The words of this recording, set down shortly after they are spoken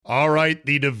All right,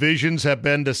 the divisions have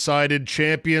been decided,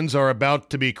 champions are about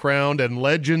to be crowned, and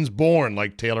legends born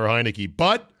like Taylor Heineke.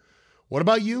 But what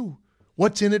about you?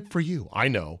 What's in it for you? I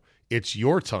know. It's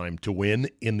your time to win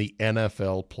in the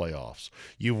NFL playoffs.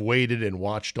 You've waited and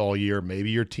watched all year.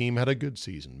 Maybe your team had a good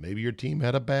season. Maybe your team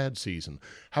had a bad season.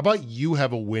 How about you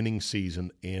have a winning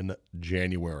season in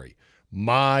January?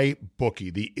 My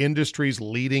Bookie, the industry's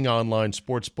leading online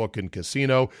sports book and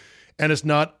casino, and it's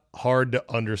not hard to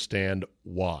understand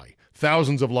why.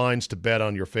 Thousands of lines to bet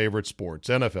on your favorite sports.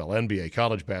 NFL, NBA,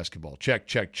 college basketball, check,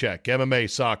 check, check. MMA,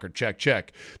 soccer, check,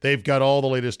 check. They've got all the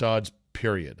latest odds,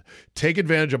 period. Take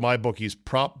advantage of MyBookie's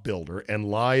prop builder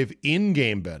and live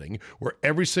in-game betting, where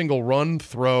every single run,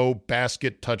 throw,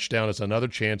 basket, touchdown is another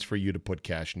chance for you to put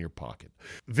cash in your pocket.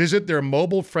 Visit their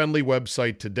mobile-friendly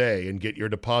website today and get your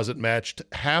deposit matched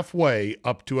halfway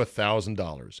up to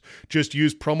 $1,000. Just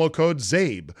use promo code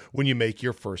ZABE when you make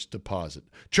your first deposit.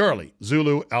 Charlie,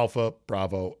 Zulu, Alpha,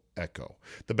 Bravo, Echo.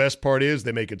 The best part is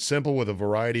they make it simple with a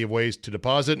variety of ways to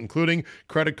deposit, including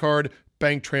credit card,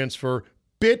 bank transfer,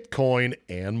 Bitcoin,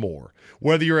 and more.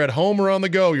 Whether you're at home or on the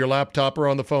go, your laptop or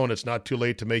on the phone, it's not too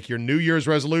late to make your New Year's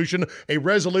resolution a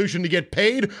resolution to get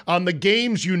paid on the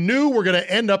games you knew were going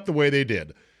to end up the way they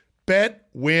did. Bet,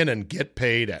 win, and get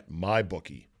paid at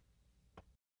MyBookie.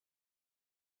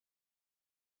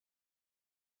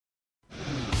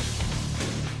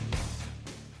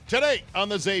 Today on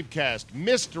the CzabeCast,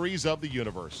 mysteries of the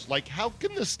universe. Like, how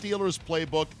can the Steelers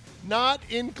playbook not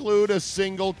include a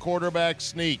single quarterback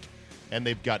sneak? And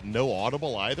they've got no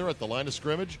audible either at the line of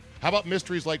scrimmage? How about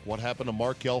mysteries like what happened to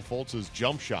Markelle Fultz's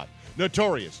jump shot?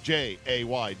 Notorious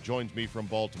J.A.Y. joins me from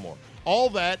Baltimore. All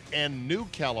that and New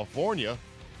California.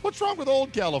 What's wrong with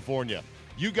old California?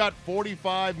 You got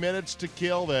 45 minutes to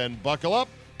kill, then buckle up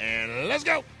and let's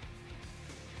go.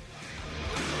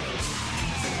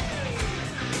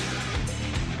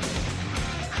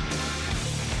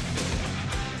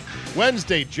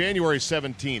 Wednesday, January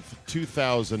 17th,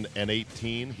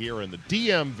 2018, here in the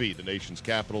DMV, the nation's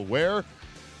capital, where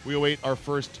we await our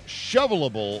first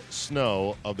shovelable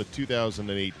snow of the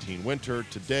 2018 winter.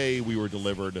 Today, we were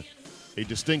delivered a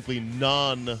distinctly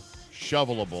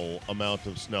non-shovelable amount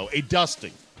of snow, a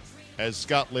dusting, as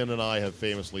Scott Lynn and I have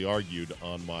famously argued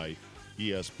on my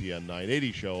ESPN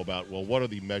 980 show about, well, what are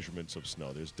the measurements of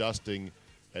snow? There's dusting,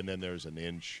 and then there's an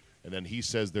inch. And then he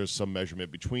says there's some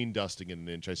measurement between dusting and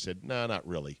an inch. I said, no, not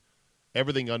really.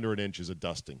 Everything under an inch is a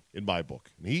dusting in my book.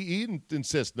 And he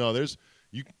insists, no,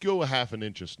 you can go a half an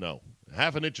inch of snow.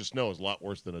 Half an inch of snow is a lot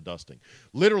worse than a dusting.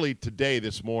 Literally today,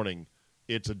 this morning,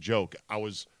 it's a joke. I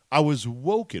was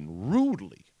woken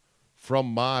rudely from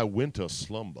my winter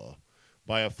slumber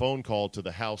by a phone call to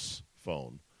the house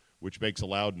phone, which makes a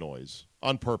loud noise.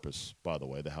 On purpose, by the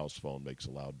way, the house phone makes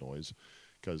a loud noise.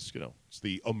 Because, it's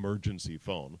the emergency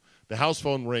phone. The house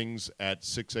phone rings at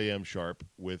 6 a.m. sharp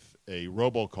with a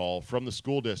robocall from the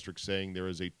school district saying there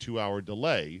is a 2-hour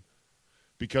delay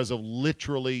because of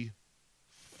literally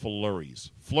flurries.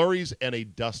 Flurries and a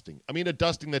dusting. I mean, a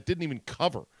dusting that didn't even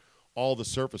cover all the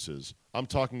surfaces. I'm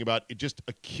talking about it just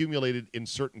accumulated in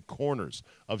certain corners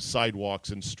of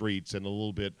sidewalks and streets and a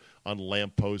little bit on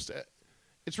lampposts.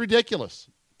 It's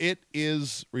ridiculous. It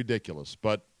is ridiculous.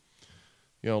 But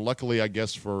luckily, I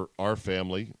guess for our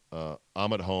family,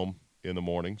 I'm at home in the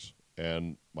mornings,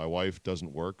 and my wife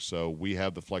doesn't work, so we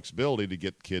have the flexibility to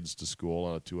get kids to school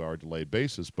on a 2-hour delayed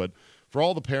basis. But for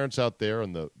all the parents out there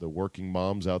and the working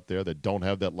moms out there that don't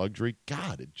have that luxury,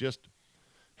 God, it just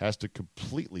has to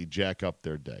completely jack up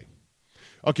their day.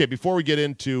 Okay, before we get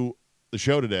into the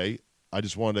show today, I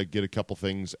just want to get a couple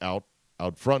things out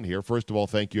front here. First of all,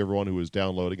 thank you, everyone who is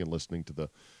downloading and listening to the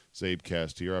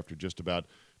CzabeCast here after just about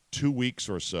 2 weeks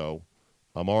or so.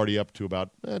 I'm already up to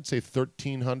about, I'd say,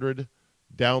 1,300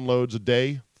 downloads a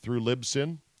day through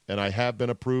Libsyn, and I have been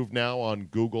approved now on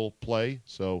Google Play,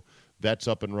 so that's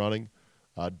up and running.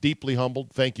 Deeply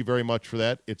humbled. Thank you very much for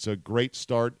that. It's a great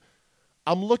start.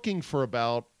 I'm looking for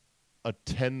about a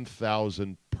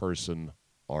 10,000-person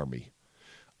army.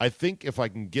 I think if I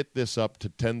can get this up to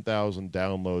 10,000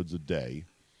 downloads a day,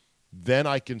 then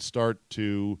I can start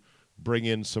to bring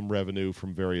in some revenue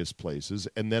from various places,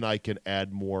 and then I can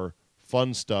add more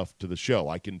fun stuff to the show.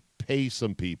 I can pay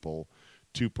some people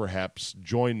to perhaps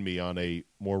join me on a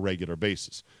more regular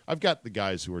basis. I've got the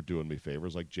guys who are doing me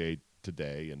favors, like Jay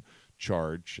Today and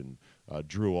Charge and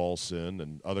Drew Olson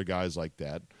and other guys like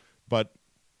that. But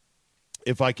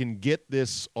if I can get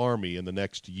this army in the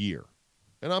next year,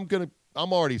 and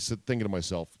I'm already thinking to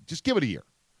myself, just give it a year.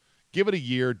 Give it a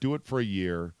year, do it for a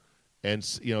year. And,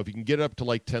 if you can get it up to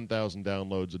like 10,000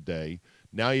 downloads a day,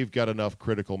 now you've got enough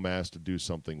critical mass to do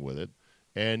something with it,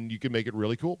 and you can make it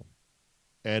really cool.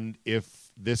 And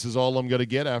if this is all I'm going to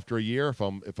get after a year, if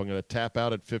I'm going to tap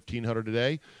out at $1,500 a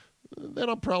day, then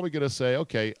I'm probably going to say,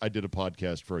 okay, I did a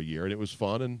podcast for a year and it was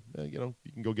fun, and you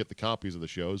can go get the copies of the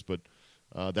shows, but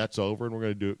that's over, and we're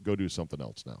going to go do something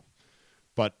else now.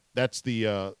 But that's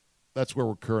where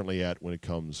we're currently at when it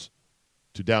comes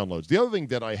to downloads. The other thing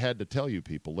that I had to tell you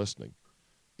people listening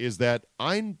is that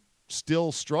I'm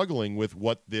still struggling with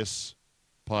what this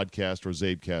podcast or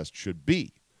CzabeCast should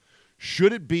be.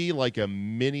 Should it be like a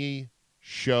mini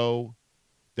show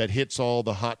that hits all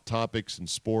the hot topics in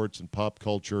sports and pop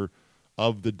culture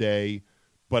of the day,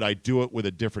 but I do it with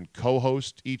a different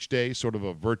co-host each day, sort of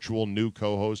a virtual new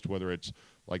co-host, whether it's,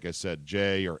 like I said,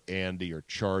 Jay or Andy or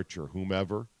Charch or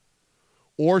whomever?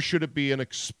 Or should it be an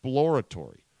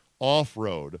exploratory,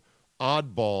 off-road,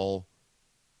 oddball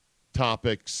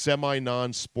topic,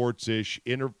 semi-non-sports-ish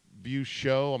interview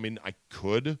show? I mean, I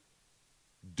could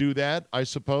do that, I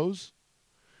suppose.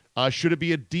 Should it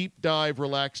be a deep dive,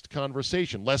 relaxed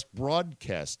conversation, less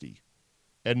broadcasty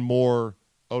and more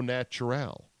au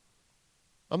naturel?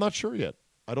 I'm not sure yet.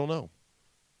 I don't know.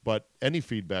 But any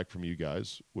feedback from you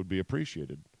guys would be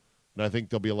appreciated. And I think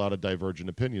there'll be a lot of divergent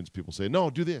opinions. People say, no,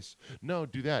 do this. No,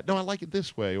 do that. No, I like it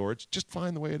this way, or it's just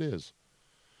fine the way it is.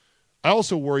 I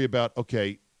also worry about,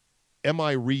 okay, am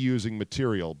I reusing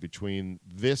material between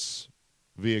this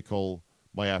vehicle,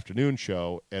 my afternoon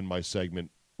show, and my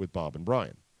segment with Bob and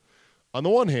Brian? On the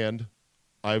one hand,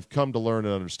 I've come to learn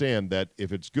and understand that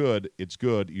if it's good, it's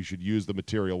good. You should use the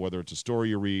material, whether it's a story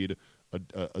you read,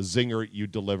 a zinger you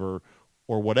deliver,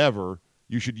 or whatever.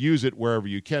 You should use it wherever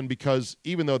you can, because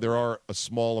even though there are a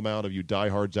small amount of you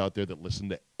diehards out there that listen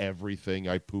to everything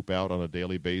I poop out on a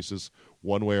daily basis,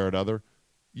 one way or another,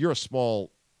 you're a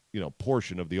small,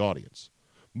 portion of the audience.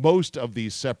 Most of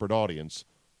these separate audience,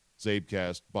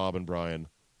 CzabeCast, Bob and Brian,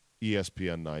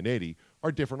 ESPN 980,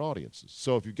 are different audiences.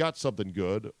 So if you've got something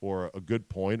good or a good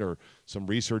point or some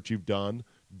research you've done,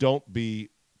 don't be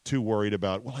too worried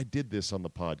about, well, I did this on the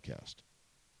podcast.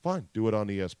 Fine, do it on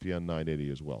ESPN 980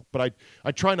 as well. But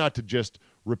I try not to just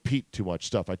repeat too much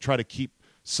stuff. I try to keep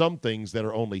some things that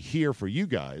are only here for you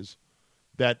guys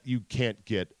that you can't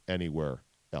get anywhere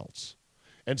else.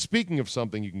 And speaking of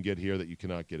something you can get here that you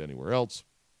cannot get anywhere else,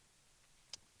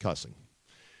 cussing.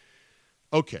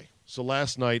 Okay, so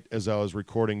last night as I was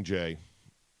recording Jay,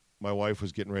 my wife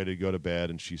was getting ready to go to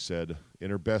bed, and she said in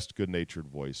her best good-natured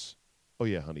voice, "Oh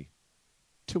yeah, honey,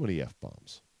 too many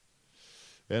F-bombs."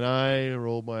 And I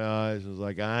rolled my eyes and was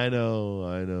like, I know.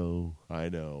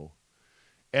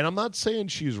 And I'm not saying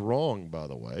she's wrong, by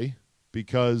the way,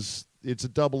 because it's a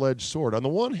double-edged sword. On the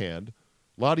one hand,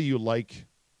 a lot of you like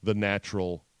the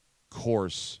natural,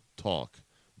 coarse talk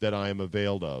that I am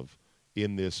availed of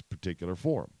in this particular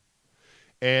forum.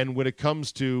 And when it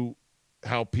comes to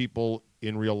how people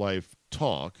in real life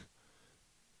talk,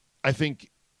 I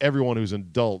think everyone who's an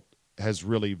adult has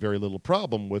really very little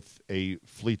problem with a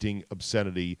fleeting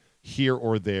obscenity here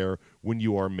or there when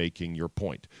you are making your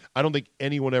point. I don't think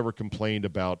anyone ever complained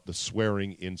about the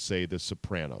swearing in, say, The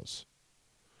Sopranos.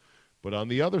 But on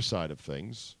the other side of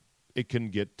things, it can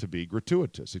get to be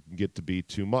gratuitous. It can get to be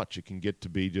too much. It can get to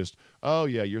be just, oh,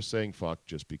 yeah, you're saying fuck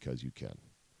just because you can.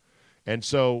 And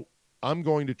so I'm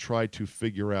going to try to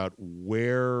figure out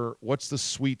what's the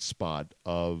sweet spot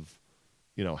of,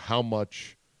 how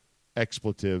much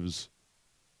expletives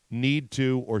need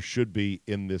to or should be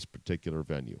in this particular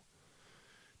venue.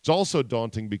 It's also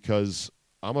daunting because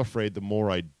I'm afraid the more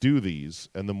I do these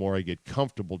and the more I get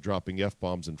comfortable dropping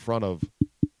F-bombs in front of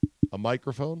a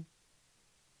microphone,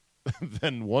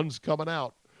 then one's coming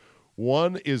out.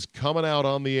 One is coming out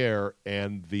on the air,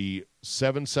 and the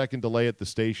 7-second delay at the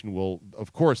station will,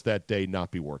 of course, that day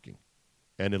not be working,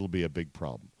 and it'll be a big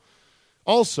problem.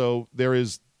 Also, there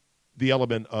is the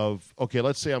element of, okay,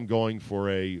 let's say I'm going for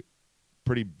a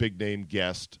pretty big-name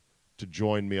guest to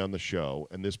join me on the show,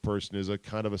 and this person is a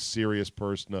kind of a serious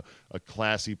person, a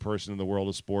classy person in the world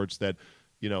of sports that,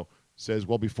 says,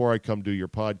 well, before I come do your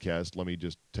podcast, let me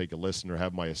just take a listen or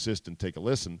have my assistant take a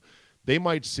listen. They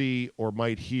might see or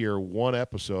might hear one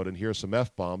episode and hear some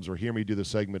F-bombs or hear me do the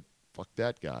segment, fuck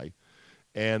that guy,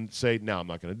 and say, no, I'm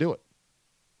not going to do it.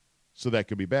 So that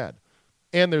could be bad.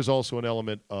 And there's also an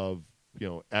element of,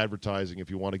 advertising.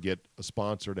 If you want to get a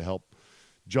sponsor to help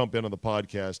jump in on the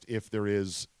podcast, if there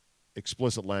is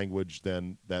explicit language,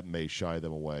 then that may shy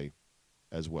them away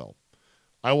as well.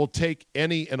 I will take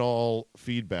any and all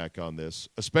feedback on this,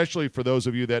 especially for those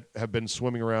of you that have been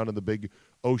swimming around in the big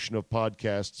ocean of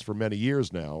podcasts for many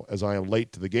years now, as I am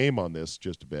late to the game on this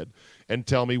just a bit, and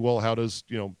tell me, well, how does,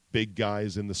 big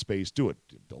guys in the space do it?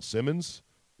 Bill Simmons,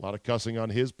 a lot of cussing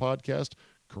on his podcast.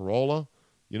 Carolla,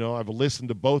 I've listened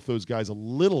to both those guys a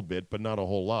little bit, but not a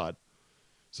whole lot.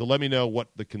 So let me know what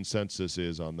the consensus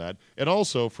is on that. And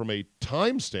also from a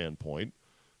time standpoint,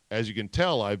 as you can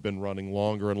tell, I've been running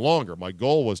longer and longer. My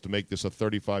goal was to make this a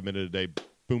 35-minute-a-day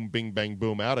boom, bing, bang,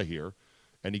 boom out of here.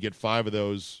 And you get 5 of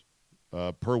those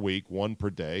per week, 1 per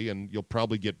day, and you'll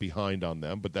probably get behind on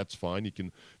them, but that's fine. You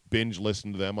can binge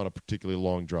listen to them on a particularly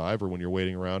long drive or when you're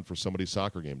waiting around for somebody's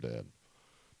soccer game to end.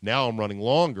 Now I'm running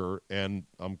longer, and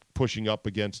I'm pushing up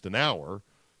against an hour,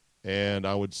 and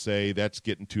I would say that's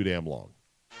getting too damn long.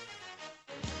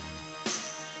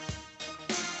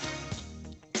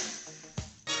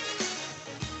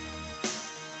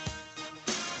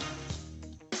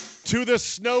 To the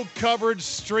snow-covered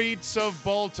streets of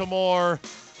Baltimore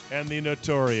and the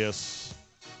notorious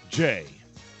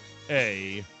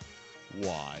J.A.Y.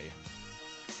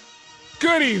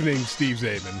 Good evening, Steve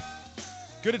Zabin.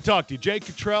 Good to talk to you. Jay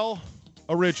Cottrell,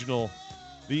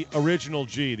 the original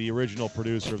G, the original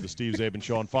producer of the Steve Zabin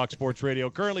Show on Fox Sports Radio,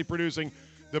 currently producing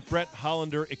the Brett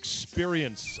Hollander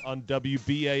Experience on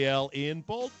WBAL in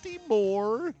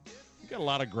Baltimore. We got a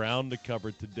lot of ground to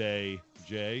cover today,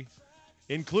 Jay,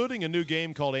 including a new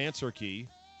game called Answer Key.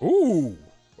 Ooh.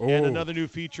 And another new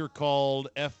feature called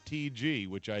FTG,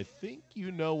 which I think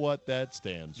you know what that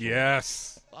stands for.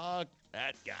 Yes. Fuck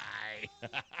that guy.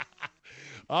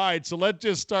 All right, so let's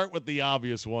just start with the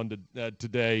obvious one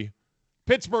today.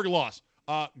 Pittsburgh loss.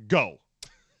 Go.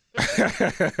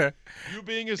 You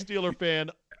being a Steeler fan,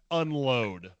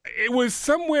 unload. It was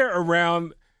somewhere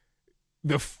around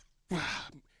the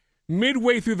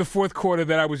midway through the fourth quarter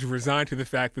that I was resigned to the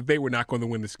fact that they were not going to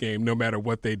win this game no matter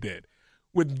what they did.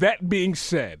 With that being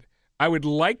said, I would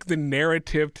like the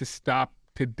narrative to stop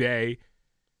today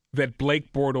that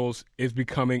Blake Bortles is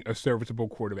becoming a serviceable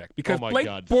quarterback. Because Blake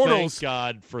Bortles, thank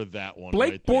God for that one.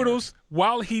 Blake Bortles,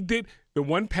 while he did the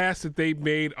one pass that they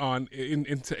made in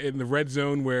the red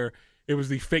zone where it was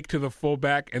the fake to the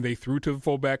fullback and they threw to the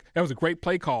fullback, that was a great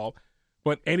play call.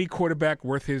 But any quarterback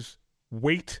worth his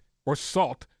weight or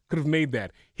salt could have made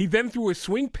that. He then threw a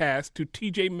swing pass to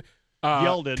TJ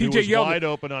Yeldon, who was Yeldon. Wide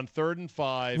open on 3rd and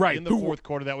 5 in the fourth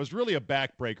quarter. That was really a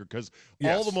backbreaker because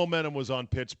all the momentum was on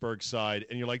Pittsburgh's side,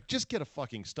 and you're like, just get a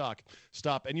fucking stop.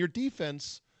 And your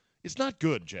defense is not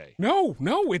good, Jay. No,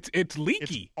 it's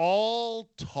leaky. It's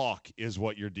all talk is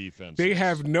what your defense They is.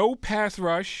 have no pass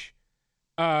rush.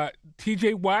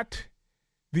 TJ Watt,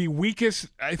 the weakest,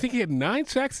 I think he had 9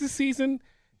 sacks this season.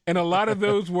 And a lot of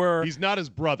those were... He's not his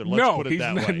brother, let's put it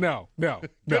that way. No.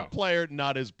 Good player,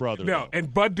 not his brother. No,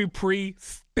 and Bud Dupree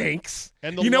stinks.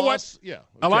 And the you know loss, what? Yeah. Okay.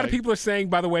 A lot of people are saying,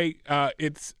 by the way,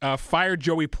 it's fire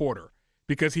Joey Porter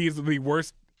because he's the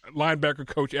worst linebacker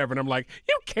coach ever. And I'm like,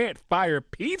 you can't fire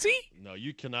Peasy? No,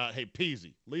 you cannot. Hey,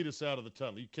 Peasy, lead us out of the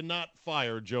tunnel. You cannot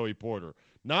fire Joey Porter.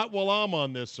 Not while I'm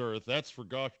on this earth. That's for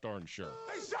gosh darn sure.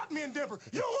 They shot me in Denver.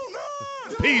 You will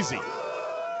not! Peasy.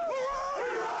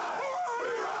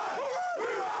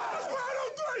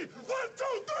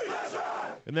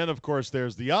 And then, of course,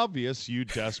 there's the obvious. You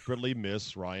desperately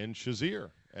miss Ryan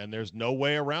Shazier, and there's no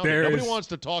way around it. Nobody wants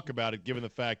to talk about it, given the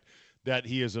fact that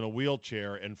he is in a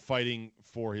wheelchair and fighting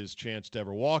for his chance to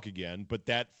ever walk again, but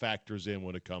that factors in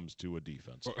when it comes to a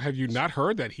defense. Have you not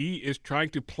heard that he is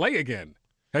trying to play again?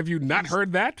 Have you not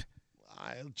heard that?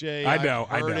 Jay, I know.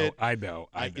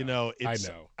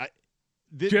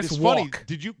 Just walk.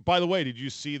 Funny. By the way, did you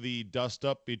see the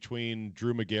dust-up between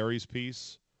Drew Magary's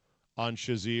piece on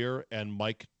Shazier and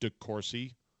Mike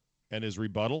DeCourcy and his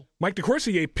rebuttal? Mike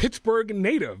DeCourcy, a Pittsburgh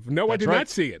native. No, I did not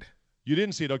see it. You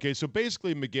didn't see it. Okay, so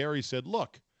basically Magary said,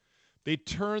 look, they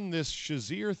turned this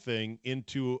Shazier thing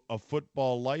into a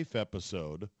football life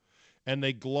episode, and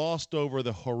they glossed over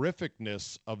the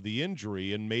horrificness of the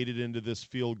injury and made it into this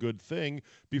feel-good thing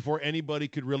before anybody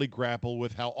could really grapple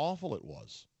with how awful it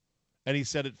was. And he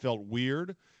said it felt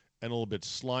weird and a little bit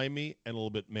slimy and a little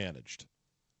bit managed.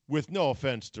 With no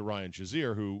offense to Ryan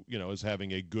Shazier, who, is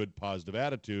having a good, positive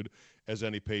attitude, as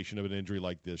any patient of an injury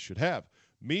like this should have.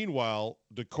 Meanwhile,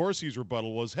 DeCourcy's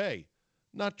rebuttal was, hey,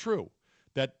 not true.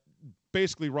 That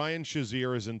basically Ryan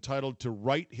Shazier is entitled to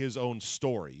write his own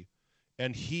story,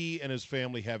 and he and his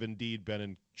family have indeed been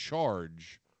in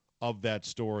charge of that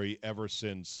story ever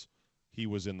since he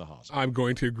was in the hospital. I'm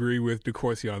going to agree with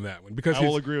DeCourcy on that one. Because I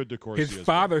will agree with DeCourcy. His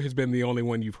father has been the only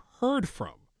one you've heard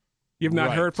from. You've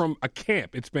not heard from a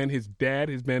camp. It's been his dad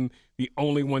has been the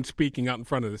only one speaking out in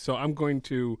front of this. So I'm going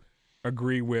to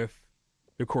agree with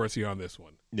DeCourcy on this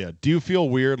one. Yeah. Do you feel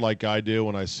weird like I do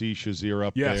when I see Shazier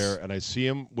up there and I see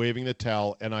him waving the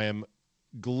towel and I am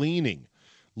gleaning,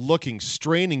 looking,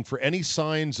 straining for any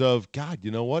signs of, God,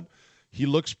 you know what? He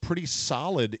looks pretty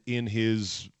solid in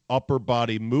his upper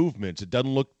body movements. It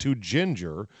doesn't look too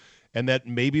ginger, and that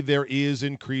maybe there is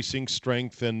increasing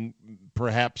strength and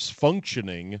perhaps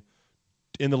functioning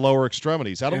in the lower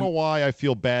extremities. I don't know why I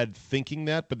feel bad thinking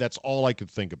that, but that's all I could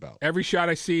think about. Every shot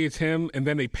I see is him, and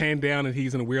then they pan down and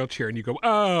he's in a wheelchair, and you go,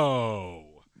 oh.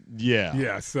 Yeah.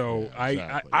 Yeah, so Yeah,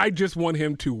 exactly. I just want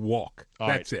him to walk.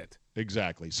 That's it.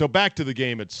 Exactly. So back to the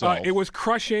game itself. It was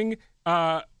crushing.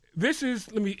 This is,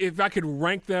 if I could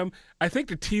rank them, I think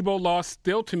the Tebow loss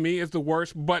still to me is the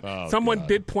worst, but someone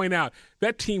did point out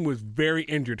that team was very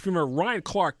injured. If you remember, Ryan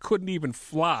Clark couldn't even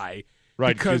fly.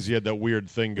 Right, because he had that weird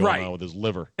thing going on with his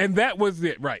liver. And that was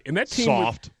it, right. And that team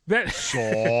Soft.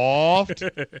 Soft.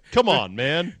 Come on,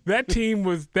 man. That team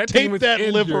was Tape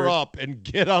injured. liver up and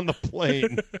get on the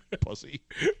plane, pussy.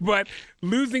 But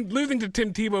losing to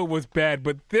Tim Tebow was bad,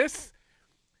 but this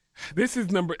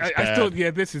is number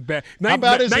this is bad. How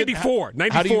bad is 94. it?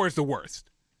 94 is the worst.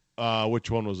 Which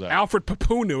one was that? Alfred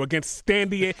Papunu against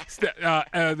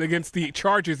against the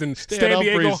Chargers and Stan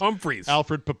Diego Humphreys.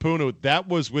 Alfred Papunu. That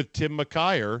was with Tim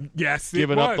McKyer. Yes, it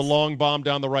giving was. up the long bomb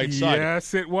down the right side.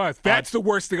 Yes, it was. That's the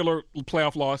worst Steeler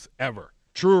playoff loss ever.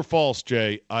 True or false,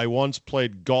 Jay? I once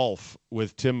played golf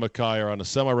with Tim McKyer on a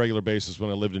semi-regular basis when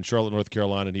I lived in Charlotte, North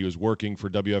Carolina, and he was working for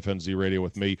WFNZ Radio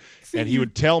with me. And he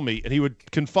would tell me, and he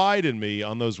would confide in me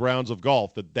on those rounds of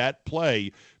golf that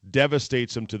play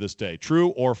devastates him to this day.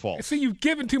 True or false? See, you've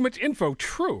given too much info.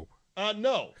 True.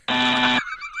 No.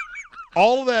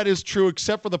 All of that is true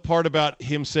except for the part about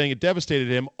him saying it devastated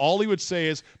him. All he would say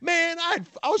is, man, I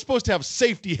was supposed to have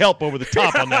safety help over the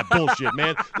top on that bullshit,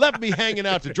 man. Left me hanging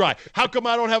out to dry. How come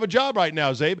I don't have a job right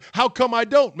now, Zabe? How come I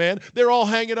don't, man? They're all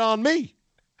hanging on me.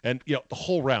 And, the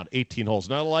whole round, 18 holes.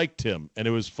 And I liked Tim, and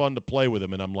it was fun to play with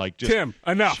him. And I'm like, Tim,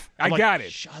 enough. I got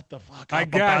it. Shut the fuck up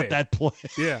about that play.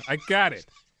 Yeah, I got it.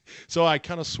 So I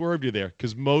kind of swerved you there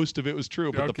because most of it was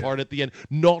true, but the part at the end,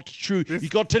 not true. You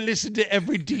got to listen to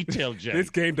every detail, Jay. This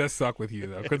game does suck with you,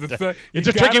 though, because it's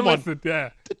a tricky one. Yeah.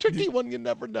 It's a tricky one. You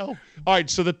never know. All right,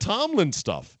 so the Tomlin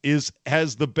stuff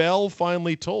has the bell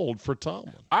finally tolled for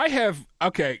Tomlin?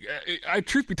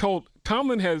 Truth be told,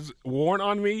 Tomlin has worn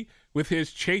on me with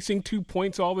his chasing 2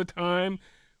 points all the time,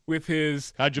 with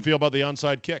his... How'd you feel about the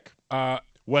onside kick?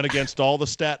 Went against all the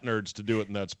stat nerds to do it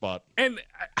in that spot. And...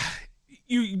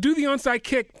 you do the onside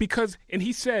kick and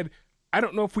he said, I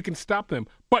don't know if we can stop them.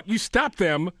 But you stopped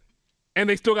them, and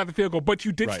they still got the field goal. But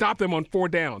you did stop them on 4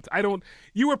 downs.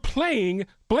 You were playing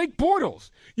Blake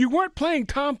Bortles. You weren't playing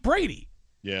Tom Brady.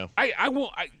 Yeah.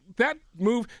 That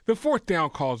move, the 4th down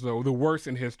calls, though, the worst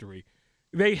in history.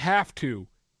 They have to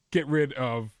get rid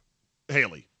of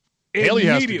Haley. Haley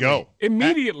has to go.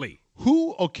 Immediately.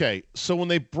 So when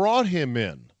they brought him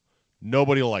in,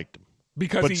 nobody liked him.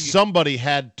 But somebody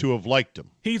had to have liked him.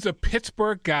 He's a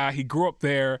Pittsburgh guy. He grew up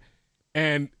there,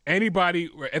 and anybody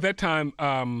at that time,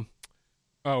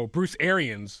 Bruce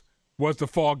Arians was the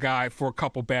fall guy for a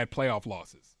couple bad playoff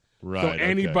losses. Right. So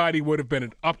anybody would have been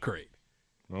an upgrade.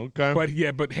 Okay.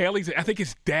 But Haley's, I think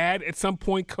his dad at some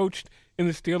point coached in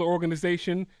the Steeler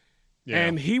organization,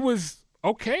 and he was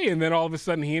okay. And then all of a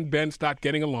sudden, he and Ben stopped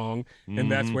getting along,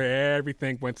 and that's where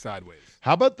everything went sideways.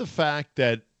 How about the fact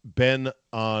that Ben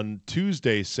on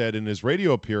Tuesday said in his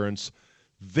radio appearance,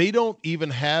 they don't even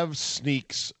have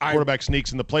quarterback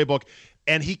sneaks in the playbook,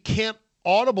 and he can't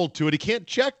audible to it. He can't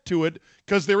check to it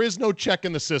because there is no check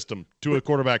in the system to a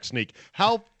quarterback sneak.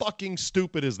 How fucking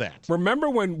stupid is that? Remember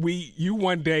when you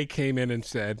one day came in and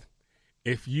said,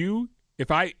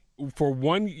 for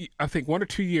 1 or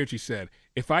 2 years, you said,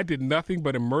 if I did nothing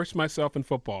but immerse myself in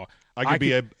football, I could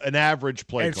be an average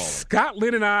play and caller. Scott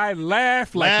Lynn and I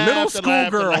laughed like little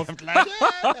schoolgirls.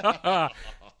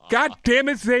 God damn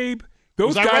it, Zabe.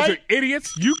 Those guys are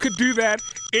idiots. You could do that.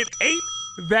 It ain't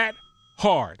that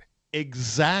hard.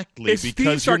 Exactly,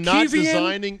 because you're not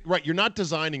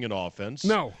designing an offense.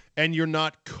 No. And you're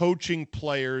not coaching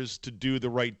players to do the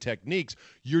right techniques.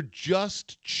 You're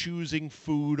just choosing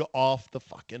food off the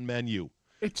fucking menu.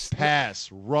 It's pass,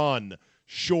 run,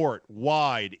 short,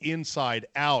 wide, inside,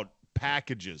 out,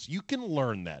 packages. You can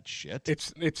learn that shit.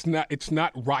 It's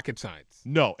not rocket science.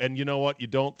 No, and you know what? You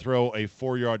don't throw a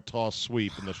 4-yard toss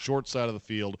sweep in the short side of the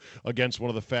field against one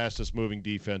of the fastest moving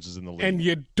defenses in the league. And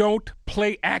you don't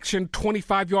play action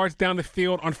 25 yards down the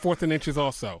field on 4th and inches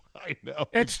also. I know.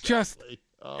 It's exactly. just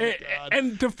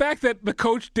and the fact that the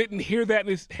coach didn't hear that in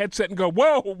his headset and go,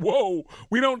 whoa,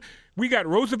 we got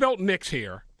Roosevelt Nix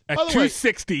here at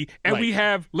 260 and we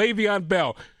have Le'Veon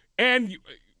Bell and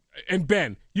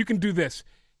Ben, you can do this.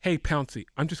 Hey, Pouncey,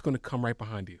 I'm just going to come right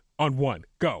behind you on 1.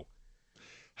 Go.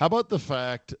 How about the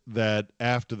fact that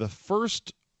after the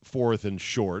first 4th and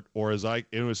short, or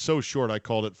it was so short I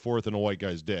called it 4th and a white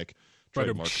guy's dick,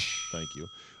 Trademark. Thank you.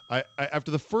 I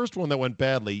after the first one that went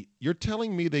badly, you're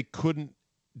telling me they couldn't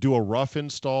do a rough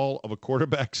install of a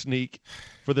quarterback sneak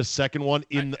for the second one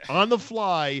on the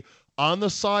fly on the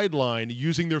sideline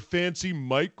using their fancy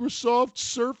Microsoft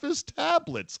Surface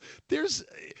tablets?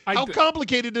 How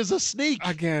complicated is a sneak?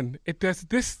 Again, it does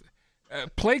this.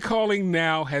 Play calling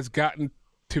now has gotten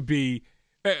to be.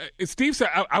 Steve,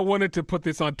 I wanted to put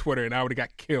this on Twitter and I would have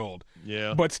got killed.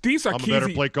 Yeah, but Steve Sarkisian. I'm a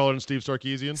better play caller than Steve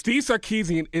Sarkisian. Steve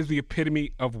Sarkisian is the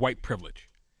epitome of white privilege.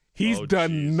 He's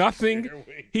done nothing.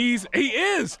 He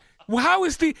is. Well, how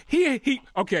is Steve? He.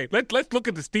 Okay, let's look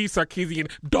at the Steve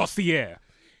Sarkisian dossier.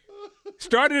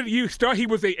 He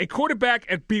was a quarterback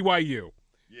at BYU.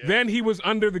 Yeah. Then he was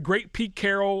under the great Pete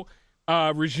Carroll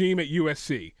regime at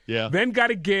USC. Yeah. Then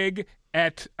got a gig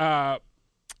at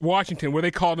Washington where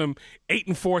they called him 8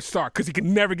 and 4 star because he could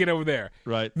never get over there.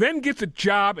 Right. Then gets a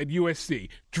job at USC.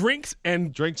 Drinks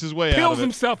his way out of it. Pills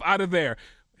himself out of there.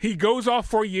 He goes off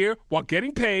for a year while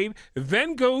getting paid.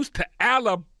 Then goes to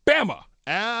Alabama.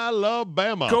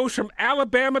 Goes from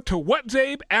Alabama to what,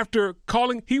 Zabe? After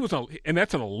calling, and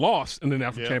that's on a loss in the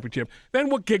national championship. Then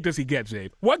what gig does he get,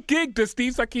 Zabe? What gig does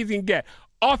Steve Sarkisian get?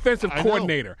 Offensive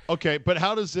coordinator. Okay, but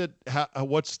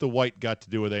what's the white got to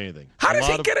do with anything? How does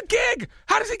he get a gig?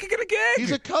 How does he get a gig?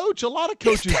 He's a coach. A lot of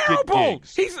coaches He's terrible. Get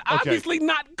gigs. He's obviously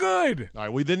not good. All right,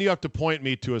 well, then you have to point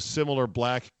me to a similar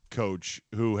black coach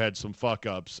who had some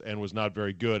fuck-ups and was not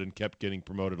very good and kept getting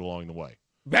promoted along the way.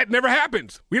 That never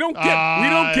happens. We don't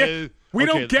get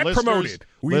promoted.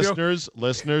 Listeners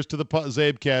to the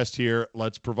CzabeCast here,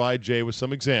 let's provide Jay with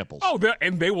some examples. Oh,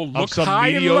 and they will look high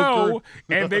and low,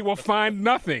 and they will find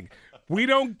nothing. We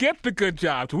don't get the good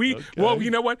jobs. Well, you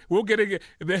know what? He'll get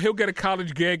a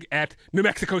college gig at New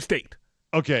Mexico State.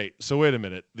 Okay, so wait a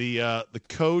minute. The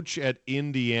coach at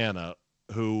Indiana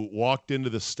who walked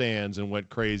into the stands and went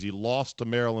crazy, lost to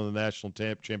Maryland in the national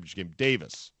championship game.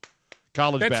 Davis.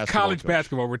 That's college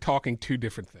basketball. We're talking two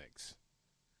different things.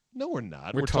 No, we're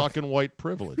not. We're talking white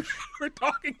privilege. We're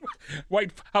talking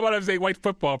white. How about I say white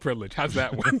football privilege? How's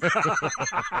that one?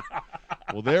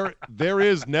 Well, there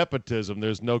is nepotism.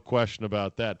 There's no question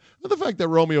about that. But the fact that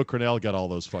Romeo Crennel got all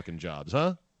those fucking jobs,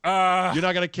 huh? You're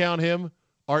not going to count him?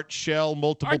 Art Shell,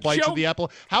 multiple bites of the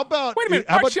apple. How about? Wait a minute.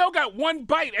 Art Shell got one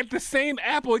bite at the same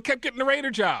apple. He kept getting the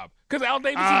Raider job because Al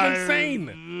Davis is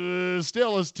insane.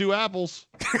 Still, it's two apples.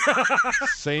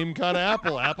 Same kind of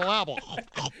apple. Apple.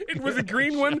 It was a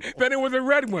green one, then it was a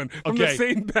red one from the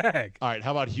same bag. All right.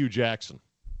 How about Hugh Jackson?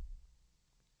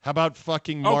 How about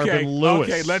fucking Marvin Lewis?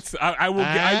 Okay, I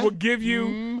will give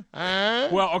you.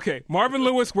 Well, okay. Marvin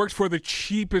Lewis works for the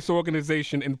cheapest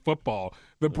organization in football.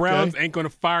 The Browns ain't going to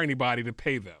fire anybody to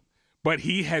pay them. But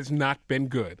he has not been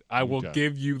good. I will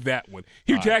give you that one.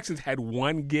 Hugh Jackson's had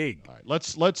one gig. All right.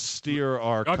 Let's steer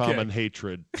our common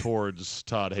hatred towards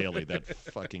Todd Haley, that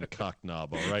fucking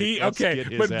cocknob, all right?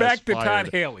 But back to Todd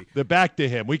Haley. Back to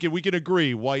him. We can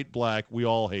agree, white, black, we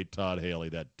all hate Todd Haley,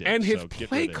 that dick. And his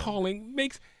play calling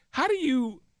makes – how do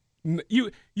you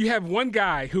have one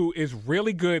guy who is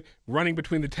really good running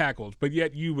between the tackles, but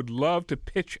yet you would love to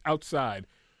pitch outside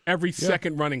every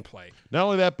second running play. Not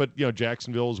only that, but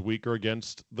Jacksonville is weaker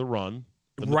against the run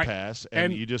than the pass,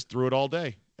 and you just threw it all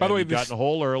day. By the way, you got in a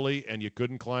hole early, and you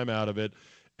couldn't climb out of it.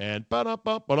 And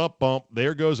bump.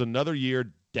 There goes another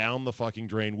year down the fucking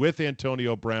drain with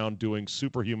Antonio Brown doing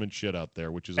superhuman shit out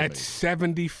there, which is amazing. At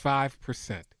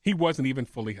 75%. He wasn't even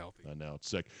fully healthy. I know, it's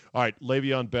sick. All right,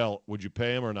 Le'Veon Bell, would you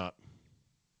pay him or not?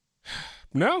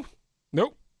 No.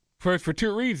 Nope. For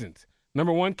two reasons.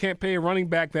 Number one, can't pay a running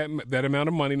back that amount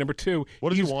of money. Number two, what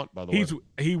does he want, by the way?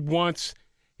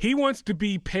 He wants to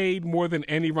be paid more than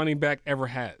any running back ever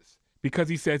has because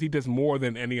he says he does more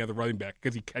than any other running back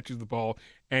because he catches the ball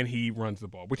and he runs the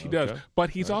ball, which he does.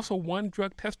 But he's also one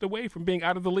drug test away from being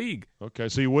out of the league. Okay,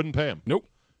 so you wouldn't pay him? Nope.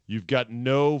 You've got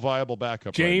no viable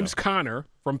backup James right now. Conner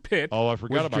from Pitt. Oh, I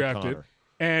forgot about drafted. Conner.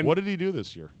 And what did he do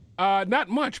this year? Not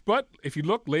much, but if you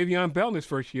look, Le'Veon Bell in his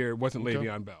first year wasn't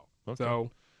Le'Veon Bell. Okay.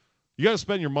 So you got to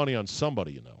spend your money on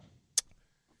somebody,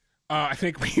 I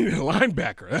think we need a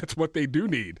linebacker. That's what they do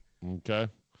need. Okay.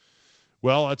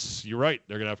 Well, you're right.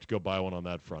 They're going to have to go buy one on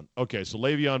that front. Okay, so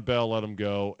Le'Veon Bell, let him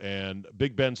go. And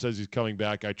Big Ben says he's coming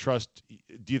back. I trust.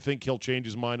 Do you think he'll change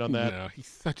his mind on that? No, he's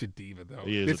such a diva, though.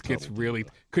 He is this a total gets really.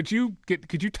 diva. Could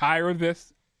you tire of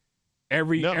this?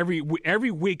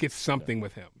 Every week it's something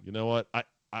with him. You know what?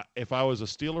 If I was a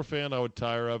Steeler fan, I would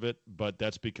tire of it, but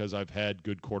that's because I've had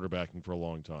good quarterbacking for a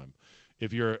long time.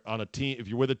 If you're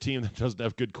with a team that doesn't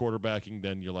have good quarterbacking,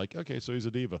 then you're like, okay, so he's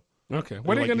a diva. Okay.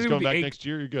 What are they going to do with the back next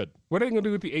year? You're good. What are they going to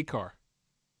do with the 8 car?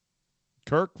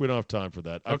 Kirk, we don't have time for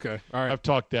that. Okay, all right. I've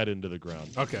talked that into the ground.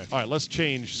 Okay. All right, let's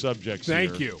change subjects here.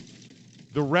 Thank you.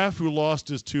 The ref who lost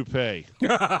his toupee.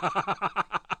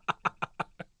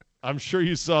 I'm sure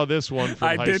you saw this one from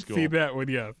high school. I did see that one,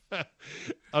 yeah.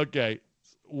 Okay.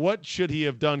 What should he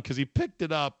have done? Because he picked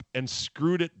it up and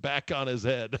screwed it back on his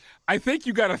head. I think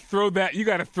you got to throw that. You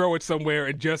got to throw it somewhere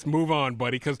and just move on,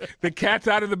 buddy, because the cat's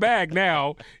out of the bag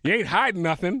now. You ain't hiding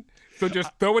nothing, so just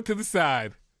throw it to the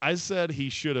side. I said he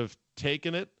should have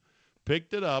taken it,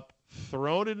 picked it up,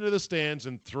 thrown it into the stands,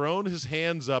 and thrown his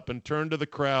hands up and turned to the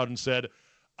crowd and said,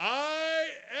 "I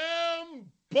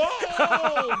am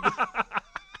bald."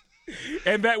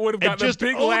 And that would have gotten just a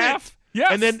big own laugh. it.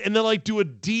 Yes. And then like do a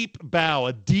deep bow,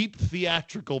 a deep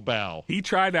theatrical bow. He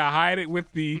tried to hide it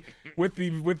with the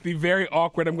very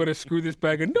awkward, I'm going to screw this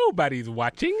bag and nobody's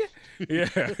watching. Yeah.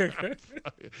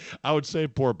 I would say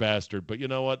poor bastard, but you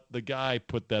know what? The guy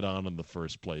put that on in the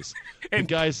first place. The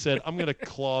guy said, I'm going to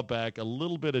claw back a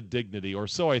little bit of dignity, or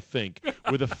so I think,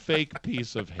 with a fake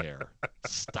piece of hair.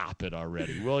 Stop it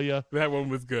already, will you? That one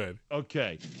was good.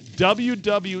 Okay.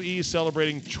 WWE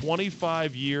celebrating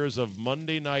 25 years of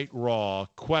Monday Night Raw.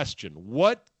 Question: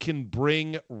 what can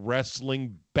bring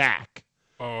wrestling back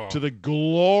to the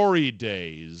glory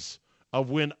days of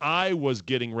when I was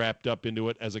getting wrapped up into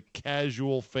it as a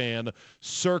casual fan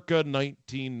circa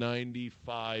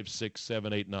 1995, 6,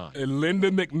 7, 8, 9? Linda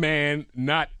McMahon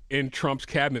not in Trump's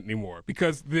cabinet anymore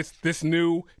because this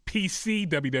new PC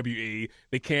WWE,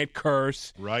 they can't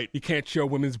curse. Right. You can't show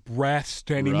women's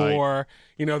breast anymore. Right.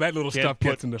 You know, that little Can't stuff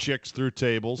gets in the chicks through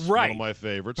tables. Right. One of my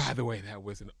favorites. By the way, that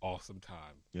was an awesome time.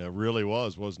 Yeah, it really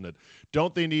was, wasn't it?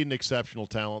 Don't they need an exceptional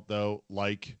talent, though,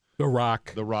 like The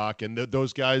Rock? The Rock, and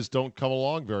those guys don't come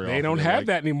along very often. They don't have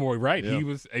that anymore, right? Yeah. He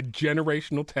was a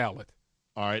generational talent.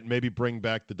 All right, maybe bring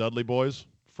back the Dudley Boys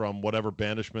from whatever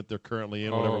banishment they're currently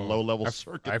in, whatever low-level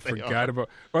circuit I they forgot are. about.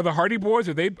 Or the Hardy Boys?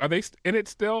 Are they in it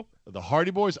still? The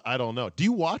Hardy Boys? I don't know. Do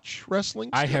you watch wrestling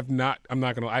still? I have not.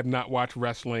 I've not watched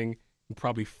wrestling in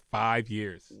probably 5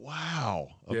 years. Wow,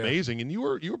 Yeah. amazing! And you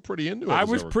were pretty into it. I as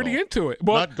was pretty recall. into it.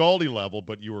 Well, Not Goldie level,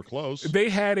 but you were close. they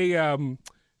had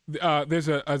there's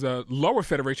a lower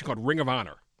federation called Ring of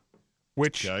Honor,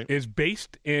 which is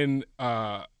based in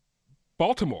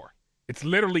Baltimore. It's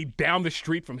literally down the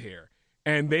street from here,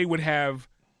 and they would have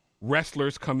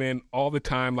wrestlers come in all the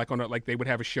time. Like they would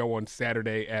have a show on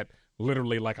Saturday at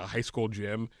literally like a high school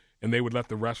gym, and they would let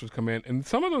the wrestlers come in. And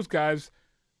some of those guys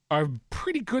are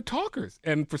pretty good talkers,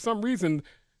 and for some reason,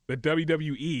 the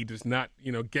WWE does not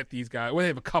get these guys. Well, they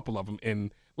have a couple of them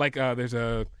in. Like there's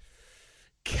a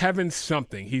Kevin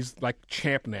something. He's like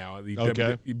champ now.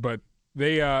 But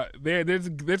there's a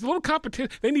little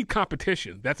competition. They need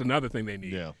competition. That's another thing they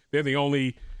need. Yeah. They're the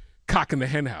only cock in the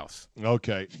hen house.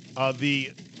 Okay.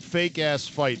 The fake-ass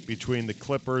fight between the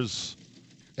Clippers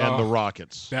and the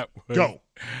Rockets. That was, Go.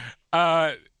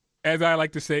 As I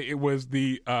like to say, it was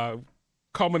the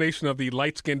culmination of the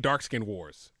light-skin, dark-skin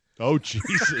wars. Oh,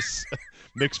 Jesus.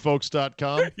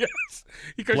 Mixedfolks.com? Yes.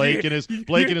 Because Blake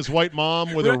and his white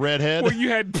mom with her red head well, you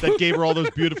had, that gave her all those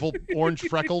beautiful orange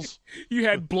freckles. You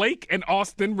had Blake and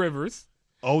Austin Rivers.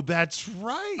 Oh, that's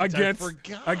right. I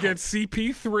forgot. Against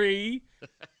CP3,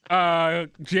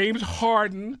 James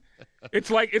Harden. It's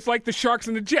like the Sharks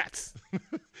and the Jets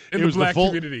in the black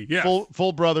community. Yeah,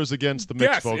 full brothers against the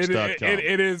Mixedfolks.com.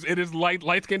 It is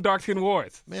light skin, dark skin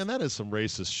wars. Man, that is some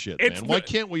racist shit, man. Why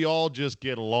can't we all just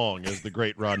get along, as the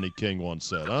great Rodney King once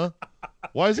said, huh?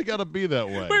 Why has it got to be that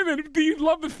way? Wait a minute. Do you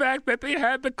love the fact that they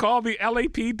had to call the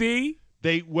LAPD?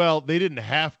 They didn't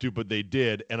have to, but they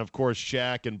did. And, of course,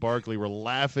 Shaq and Barkley were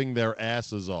laughing their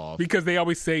asses off. Because they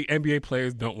always say NBA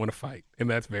players don't want to fight, and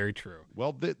that's very true.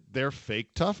 Well, they're fake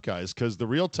tough guys, because the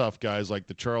real tough guys, like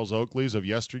the Charles Oakleys of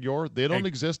yesteryear, they don't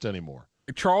exist anymore.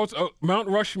 Mount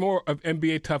Rushmore of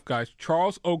NBA tough guys,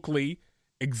 Charles Oakley,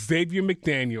 Xavier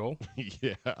McDaniel.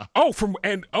 Yeah.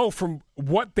 From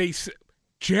what they said,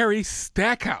 Jerry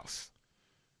Stackhouse.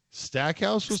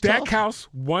 Stackhouse was Stackhouse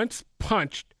once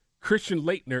punched Christian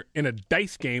Laettner in a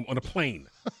dice game on a plane.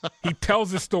 He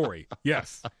tells the story.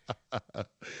 Yes.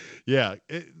 Yeah.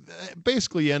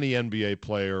 Basically, any NBA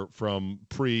player from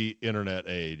pre-internet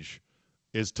age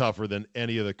is tougher than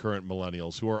any of the current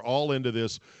millennials who are all into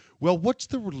this. Well, what's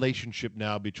the relationship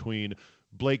now between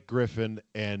Blake Griffin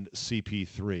and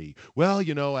CP3? Well,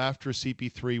 after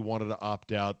CP3 wanted to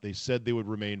opt out, they said they would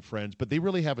remain friends, but they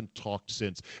really haven't talked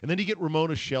since. And then you get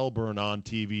Ramona Shelburne on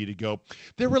TV to go,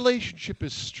 their relationship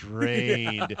is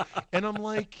strained. Yeah. And I'm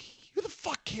like, who the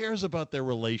fuck cares about their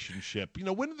relationship?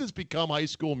 When did this become High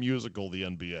School Musical, the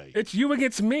NBA? It's you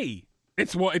against me.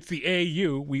 It's the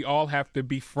AAU. We all have to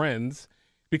be friends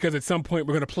because at some point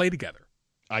we're going to play together.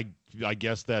 I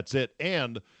guess that's it.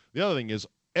 And the other thing is,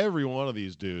 every one of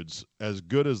these dudes, as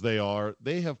good as they are,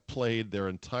 they have played their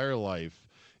entire life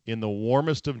in the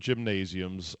warmest of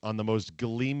gymnasiums on the most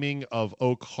gleaming of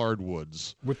oak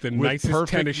hardwoods with the nicest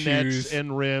perfect tennis nets shoes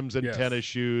and rims and Yes. tennis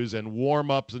shoes and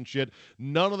warm-ups and shit.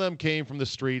 None of them came from the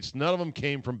streets. None of them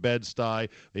came from Bed-Stuy.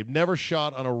 They've never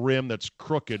shot on a rim that's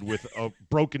crooked with a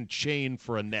broken chain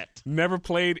for a net. Never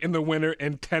played in the winter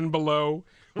in 10 below,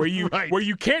 where you Right. where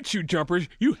you can't shoot jumpers.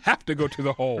 You have to go to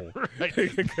the hole.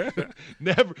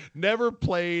 Right. Never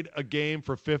played a game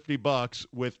for $50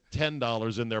 with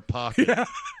 $10 in their pocket.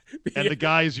 And the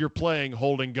guys you're playing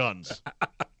holding guns.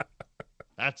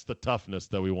 That's the toughness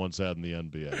that we once had in the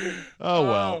NBA. Oh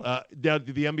well. Now,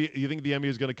 the NBA. You think the NBA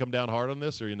is going to come down hard on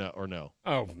this, or no?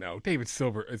 Oh no, David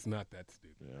Silver is not that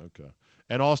stupid. Yeah. Okay.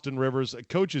 And Austin Rivers, a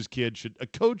coach's kid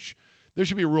there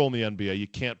should be a rule in the NBA. You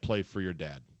can't play for your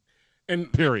dad.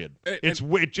 And Period.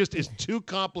 It just is too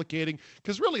complicating,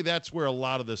 because really that's where a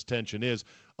lot of this tension is.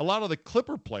 A lot of the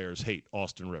Clipper players hate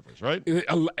Austin Rivers, right?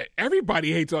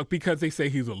 everybody hates Hawk because they say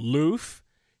he's aloof.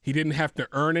 He didn't have to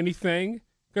earn anything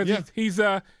because Yeah. he's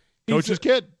Coach's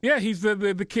kid. Yeah, he's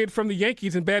the kid from the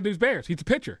Yankees and Bad News Bears. He's a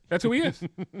pitcher. That's who he is.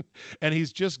 And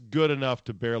he's just good enough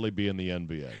to barely be in the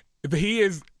NBA. He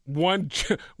is one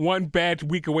bad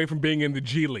week away from being in the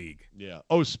G League. Yeah.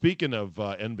 Oh, speaking of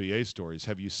NBA stories,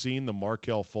 have you seen the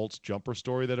Markelle Fultz jumper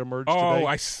story that emerged Oh, today?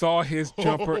 I saw his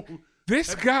jumper.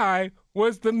 This guy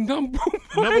was the number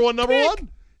Number pick. one.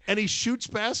 And he shoots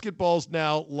basketballs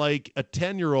now like a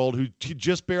 10-year-old who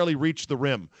just barely reached the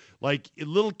rim. Like a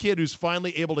little kid who's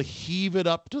finally able to heave it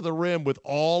up to the rim with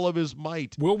all of his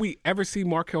might. Will we ever see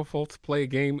Markelle Fultz play a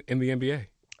game in the NBA?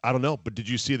 I don't know, but did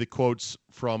you see the quotes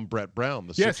from Brett Brown,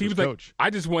 the Yes, Sixers he was coach? like, I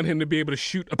just want him to be able to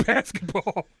shoot a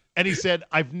basketball. And he said,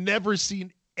 I've never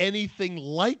seen anything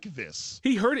like this.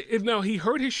 He hurt it. No, he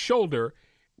hurt his shoulder,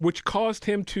 which caused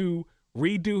him to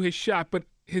redo his shot. But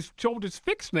his shoulder's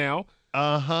fixed now.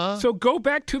 Uh-huh. So go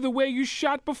back to the way you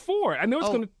shot before. I know it's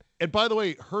going to. And by the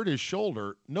way, hurt his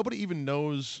shoulder. Nobody even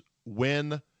knows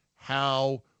when,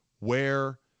 how,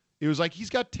 where. It was like he's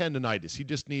got tendonitis. He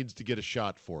just needs to get a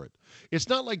shot for it. It's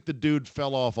not like the dude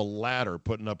fell off a ladder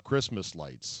putting up Christmas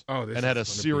lights and had a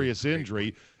serious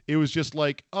injury. It was just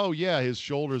like, oh, yeah, his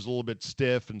shoulder's a little bit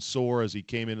stiff and sore as he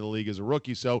came into the league as a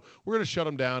rookie, so we're going to shut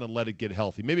him down and let it get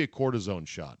healthy. Maybe a cortisone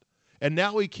shot. And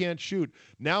now he can't shoot.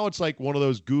 Now it's like one of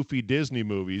those goofy Disney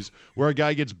movies where a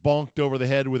guy gets bonked over the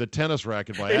head with a tennis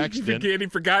racket by accident. He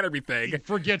forgot everything. He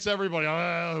forgets everybody.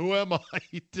 Who am I?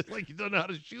 Like he doesn't know how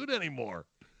to shoot anymore.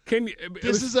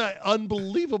 This is an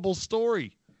unbelievable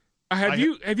story. Have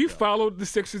you followed the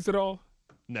Sixers at all?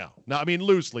 No. I mean,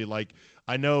 loosely. Like,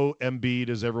 I know Embiid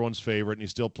is everyone's favorite, and he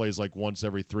still plays like once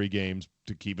every 3 games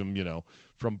to keep him,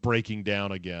 from breaking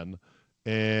down again.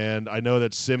 And I know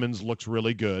that Simmons looks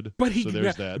really good. But so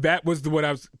there's that. That was what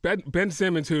I was. Ben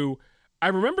Simmons, who I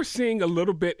remember seeing a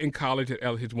little bit in college at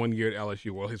his 1 year at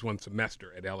LSU, well, his 1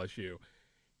 semester at LSU.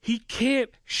 He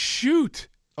can't shoot.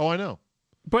 Oh, I know.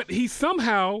 But he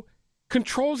somehow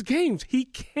controls games. He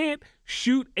can't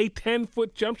shoot a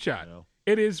 10-foot jump shot.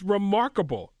 It is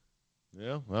remarkable.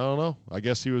 Yeah, I don't know. I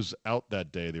guess he was out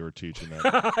that day they were teaching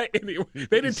that. Anyway,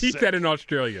 they didn't teach that in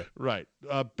Australia. Right.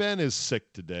 Ben is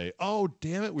sick today. Oh,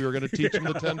 damn it. We were going to teach him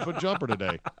the 10-foot jumper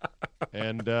today.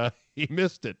 And he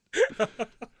missed it.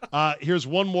 Here's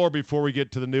one more before we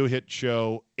get to the new hit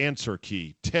show, Answer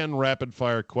Key. 10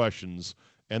 rapid-fire questions,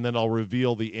 and then I'll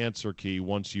reveal the answer key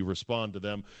once you respond to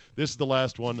them. This is the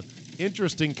last one.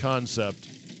 Interesting concept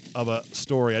of a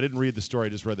story. I didn't read the story. I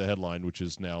just read the headline, which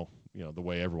is now the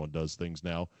way everyone does things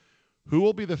now. Who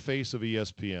will be the face of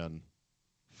ESPN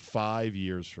 5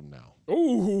 years from now?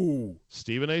 Ooh.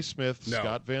 Stephen A. Smith, No.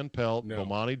 Scott Van Pelt, No.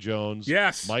 Bomani Jones,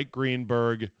 Yes. Mike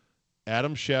Greenberg,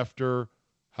 Adam Schefter.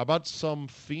 How about some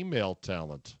female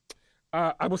talent?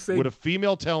 I will say Would a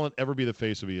female talent ever be the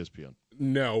face of ESPN?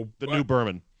 no. The new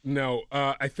Berman. No.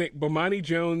 I think Bomani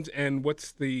Jones and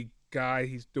what's the guy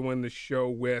he's doing the show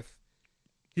with?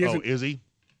 Izzy?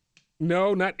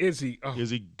 No, not Izzy. Oh,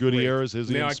 Izzy Gutierrez?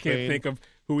 Izzy now in I Spain? can't think of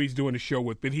who he's doing a show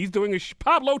with, but he's doing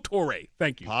Pablo Torre.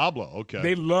 Thank you. Pablo, okay.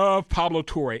 They love Pablo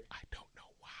Torre. I don't know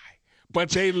why, but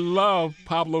they love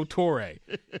Pablo Torre.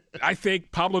 I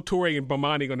think Pablo Torre and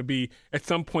Bomani are going to be, at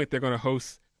some point, they're going to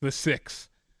host the Six.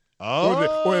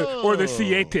 Or the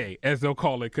Siete, as they'll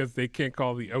call it, because they can't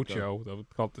call the Ocho. They'll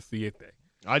call it the Siete.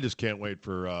 I just can't wait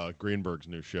for Greenberg's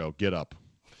new show, Get Up.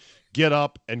 Get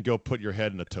up and go put your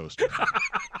head in a toaster.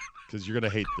 Because you're going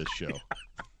to hate this show.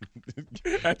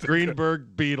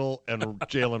 Greenberg, Beetle, and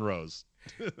Jalen Rose.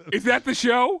 Is that the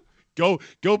show? Go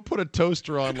put a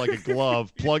toaster on like a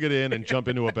glove, plug it in, and jump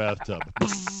into a bathtub.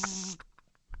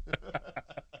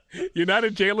 You're not a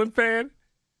Jalen fan?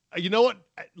 You know what?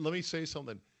 Let me say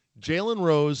something. Jalen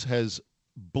Rose has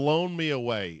blown me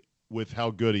away with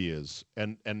how good he is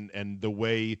and the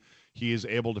way he is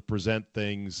able to present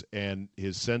things and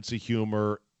his sense of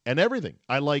humor and everything.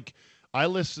 I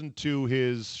listen to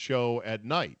his show at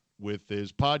night with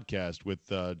his podcast with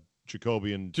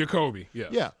Jacoby, yes.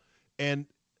 Yeah. And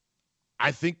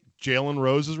I think Jalen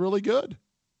Rose is really good.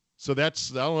 So I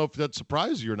don't know if that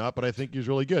surprises you or not, but I think he's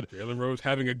really good. Jalen Rose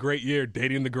having a great year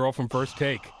dating the girl from First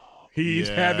Take. He's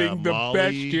having the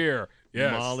best year.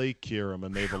 Yes. Molly Kieram,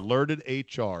 and they've alerted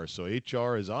HR, so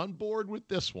HR is on board with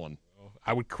this one.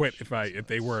 I would quit if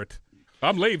they weren't.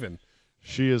 I'm leaving.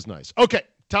 She is nice. Okay,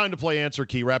 time to play Answer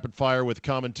Key Rapid Fire with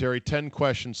commentary.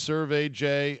 10-question survey,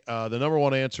 Jay. The number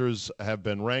one answers have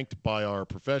been ranked by our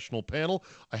professional panel.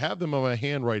 I have them on my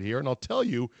hand right here, and I'll tell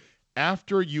you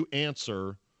after you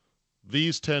answer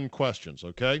these 10 questions,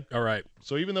 okay? All right.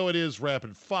 So even though it is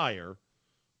rapid fire,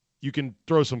 you can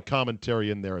throw some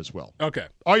commentary in there as well. Okay.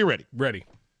 Are you ready? Ready.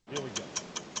 Here we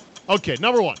go. Okay,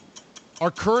 number one. Are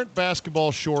current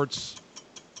basketball shorts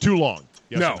too long?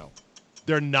 Yes No. or no?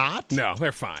 They're not? No,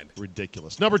 they're fine.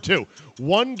 Ridiculous. Number two.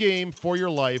 One game for your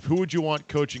life. Who would you want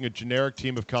coaching a generic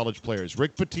team of college players?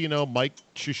 Rick Pitino, Mike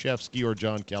Krzyzewski, or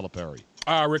John Calipari?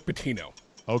 Rick Pitino.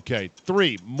 Okay.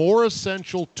 Three. More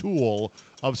essential tool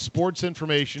of sports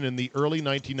information in the early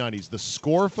 1990s. The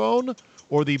score phone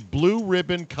or the Blue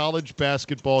Ribbon College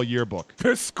Basketball Yearbook?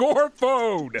 The score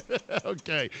phone.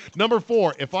 Okay. Number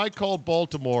four, if I called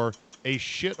Baltimore a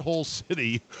shithole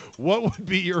city, what would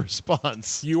be your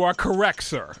response? You are correct,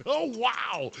 sir. Oh,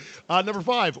 wow. Number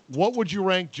five, where would you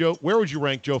rank Joe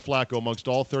Flacco amongst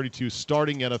all 32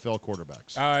 starting NFL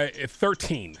quarterbacks?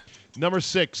 13. Number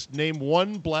six, name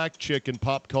one black chick in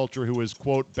pop culture who is,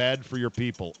 quote, bad for your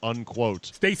people, unquote.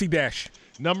 Stacey Dash.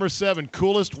 Number seven,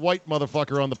 coolest white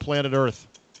motherfucker on the planet Earth.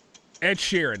 Ed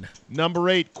Sheeran. Number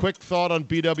eight, quick thought on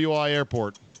BWI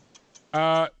Airport.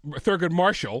 Thurgood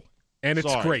Marshall, and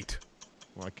it's great.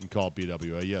 Well, I can call it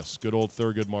BWI, yes. Good old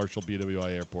Thurgood Marshall,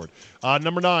 BWI Airport.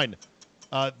 Number nine,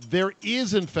 there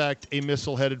is, in fact, a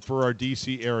missile headed for our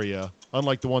D.C. area,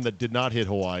 unlike the one that did not hit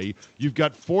Hawaii. You've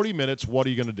got 40 minutes. What are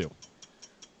you going to do?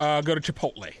 Go to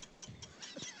Chipotle.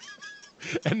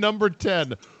 And number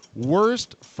 10,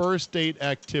 worst first date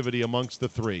activity amongst the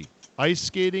three. Ice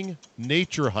skating,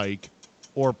 nature hike,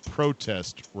 or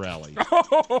protest rally?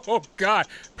 Oh, God.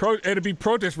 It'd be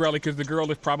protest rally because the girl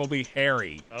is probably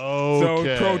hairy.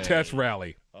 Okay. So protest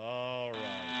rally. All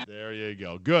right. There you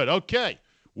go. Good. Okay.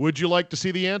 Would you like to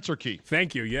see the answer key?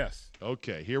 Thank you. Yes.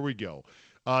 Okay. Here we go.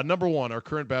 Number one, are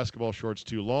current basketball shorts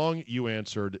too long? You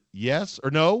answered yes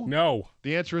or no? No.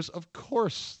 The answer is, of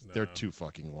course, they're too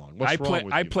fucking long. What's wrong with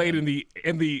you? I played in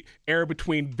the era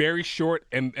between very short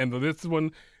and this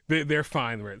one. They're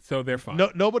fine, right? So they're fine.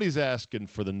 No, nobody's asking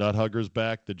for the nut huggers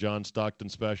back, the John Stockton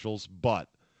specials, but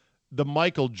the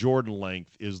Michael Jordan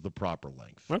length is the proper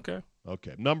length.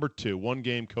 Okay. Number two, one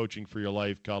game coaching for your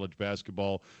life, college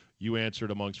basketball. You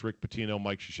answered amongst Rick Pitino,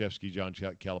 Mike Krzyzewski, John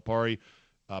Calipari.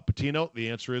 Pitino, the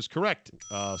answer is correct.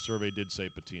 Survey did say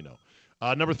Pitino.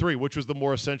 Number three, which was the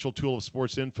more essential tool of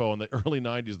sports info in the early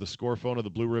 90s, the score phone or the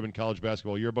Blue Ribbon College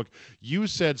Basketball Yearbook? You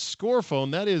said score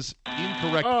phone. That is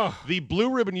incorrect. The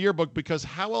Blue Ribbon Yearbook, because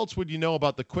how else would you know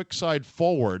about the quick side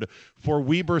forward for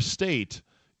Weber State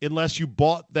unless you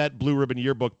bought that Blue Ribbon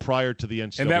Yearbook prior to the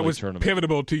NCAA tournament? And that was tournament.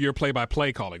 Pivotal to your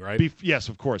play-by-play calling, right? Yes,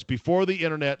 of course. Before the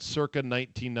internet, circa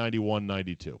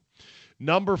 1991-92.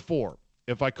 Number four,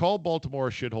 if I call Baltimore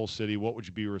a shithole city, what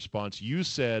would be your response? You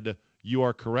said, you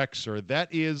are correct, sir. That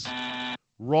is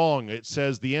wrong. It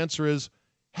says the answer is,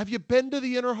 have you been to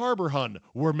the Inner Harbor, hun?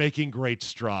 We're making great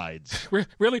strides.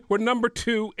 Really? We're number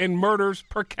 2 in murders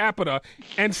per capita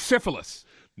and syphilis.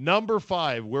 Number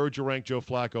 5, where would you rank Joe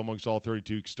Flacco amongst all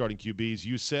 32 starting QBs?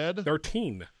 You said?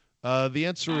 13. The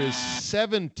answer is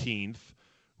 17th,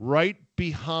 right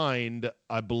behind,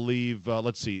 I believe,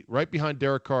 right behind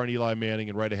Derek Carr and Eli Manning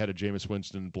and right ahead of Jameis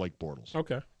Winston and Blake Bortles.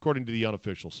 Okay. According to the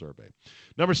unofficial survey.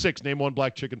 Number 6, name one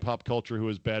black chick in pop culture who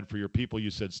is bad for your people.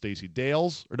 You said Stacey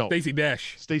Dash,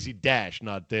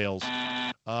 not Dales.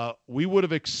 We would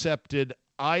have accepted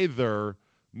either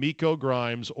Miko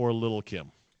Grimes or Lil'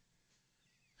 Kim.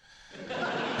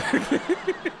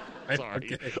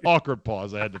 Sorry. Okay. Awkward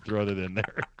pause. I had to throw that in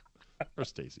there. Or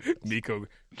Stacey. Nico.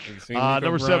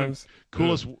 Number 7,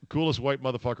 coolest white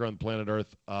motherfucker on planet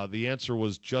Earth. The answer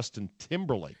was Justin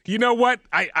Timberlake. You know what?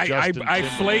 I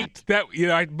flaked that.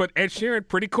 But Ed Sheeran,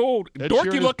 pretty cool.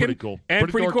 Dorky looking, pretty cool. And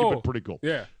pretty dorky, cool. But pretty cool.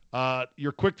 Yeah.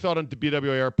 Your quick thought on the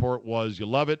BWA Airport was you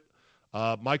love it.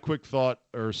 My quick thought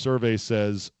or survey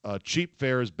says cheap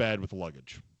fare is bad with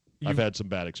luggage. I've had some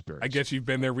bad experience. I guess you've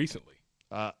been there recently.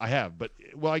 I have, but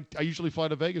I usually fly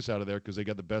to Vegas out of there because they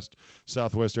got the best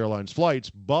Southwest Airlines flights,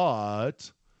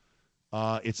 but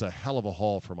it's a hell of a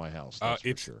haul for my house. That's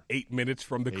it's for sure. 8 minutes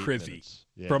from the Crizzy.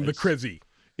 Yeah, from the Crizzy.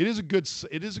 It is a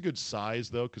good size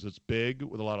though because it's big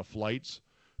with a lot of flights.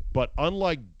 But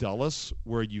unlike Dulles,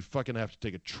 where you fucking have to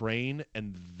take a train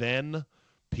and then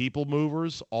people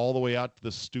movers all the way out to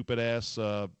the stupid ass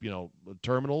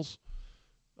terminals,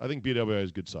 I think BWI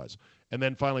is good size. And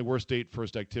then finally, worst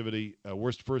first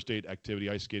date activity,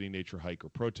 ice skating, nature hike, or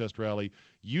protest rally.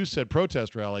 You said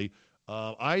protest rally.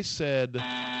 I said,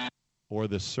 or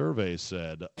the survey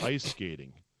said, ice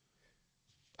skating.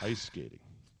 Ice skating.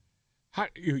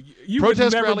 You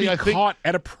protest would never rally, be I think, caught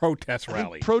at a protest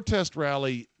rally. Protest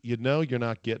rally, you're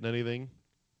not getting anything,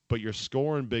 but you're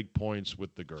scoring big points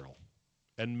with the girl.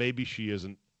 And maybe she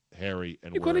isn't hairy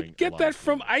and You're wearing going to get that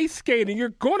from ice skating. You're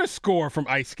going to score from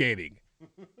ice skating.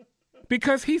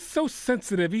 Because he's so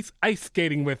sensitive, he's ice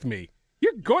skating with me.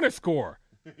 You're going to score.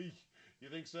 You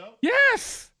think so?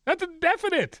 Yes, that's a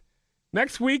definite.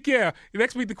 Next week, yeah.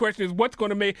 Next week, the question is what's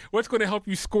going to help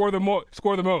you score the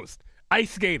most?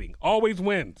 Ice skating always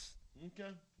wins.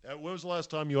 Okay. When was the last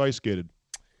time you ice skated?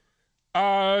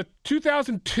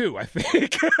 2002, I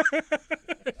think.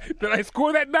 Did I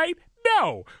score that night?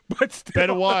 No, but still. Been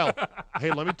a while.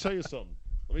 Hey, let me tell you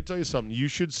something. You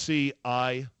should see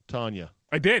Tanya.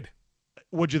 I did.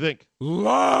 What'd you think?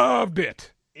 Loved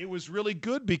it. It was really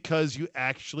good because you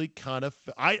actually kind of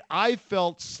I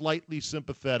felt slightly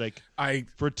sympathetic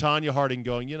for Tanya Harding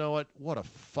going, you know what a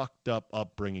fucked up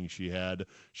upbringing she had.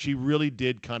 She really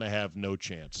did kind of have no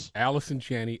chance. Allison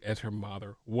Janney as her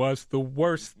mother was the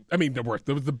worst. I mean, the worst.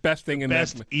 It was the best thing in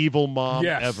best that. Evil mom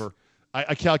ever.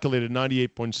 I calculated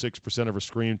 98.6% of her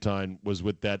screen time was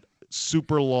with that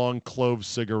super long clove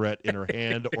cigarette in her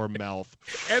hand or mouth.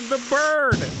 And the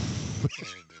bird.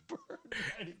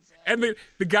 And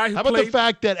the guy who How about the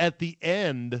fact that at the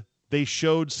end they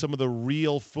showed some of the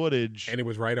real footage and it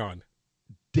was right on,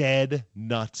 dead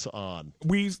nuts on.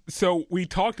 We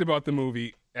talked about the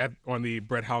movie on the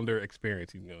Brett Hollander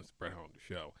Experience. You know, it's Brett Hollander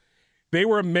show. They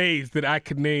were amazed that I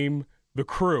could name the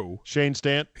crew: Shane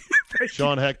Stant,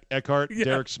 Sean Eckhart, yes.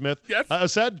 Derek Smith.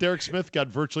 Yes. Sad Derek Smith got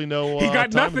virtually no he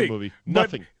got time nothing. in the movie.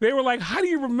 Nothing. But they were like, "How do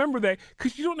you remember that?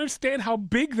 Because you don't understand how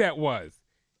big that was."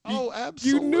 Oh,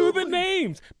 absolutely. You knew the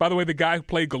names. By the way, the guy who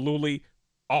played Galooly,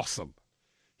 awesome.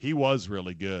 He was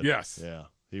really good. Yes. Yeah,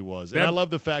 he was. And I love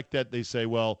the fact that they say,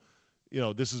 well,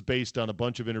 this is based on a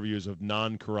bunch of interviews of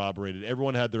non-corroborated.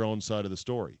 Everyone had their own side of the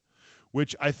story,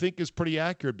 which I think is pretty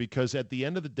accurate because at the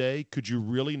end of the day, could you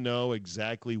really know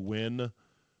exactly when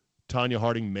Tanya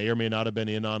Harding may or may not have been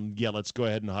in on, let's go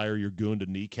ahead and hire your goon to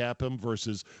kneecap him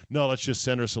versus, no, let's just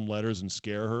send her some letters and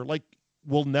scare her? Like,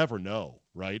 we'll never know,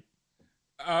 right?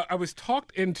 I was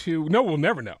talked into. No, we'll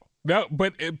never know. No,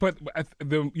 but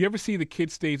you ever see the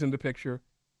kid stays in the picture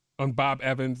on Bob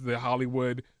Evans, the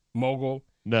Hollywood mogul?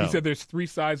 No. He said there's 3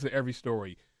 sides to every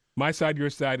story: my side,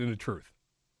 your side, and the truth.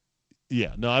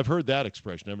 Yeah, no, I've heard that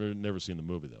expression. I've never seen the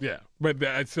movie though. Yeah,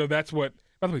 but so that's what.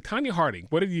 By the way, Tanya Harding.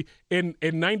 What did you in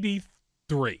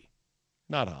 '93?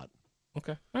 Not hot.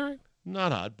 Okay, all right.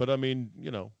 Not hot, but I mean,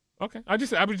 Okay, I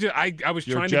was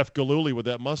you're trying Jeff Galooly with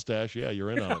that mustache. Yeah, you're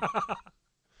in on it.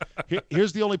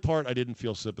 Here's the only part I didn't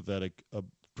feel sympathetic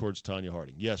towards Tanya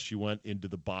Harding. Yes, she went into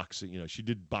the boxing. She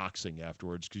did boxing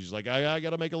afterwards because she's like, I got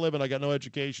to make a living. I got no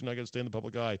education. I got to stay in the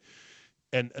public eye.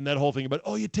 And that whole thing about,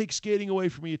 you take skating away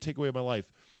from me, you take away my life.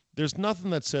 There's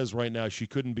nothing that says right now she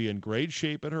couldn't be in great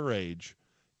shape at her age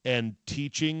and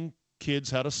teaching kids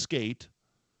how to skate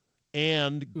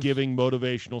and giving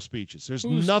motivational speeches. There's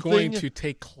Who's nothing going to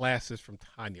take classes from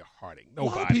Tanya Harding?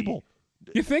 Nobody. A lot of people.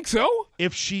 You think so?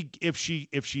 If she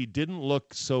didn't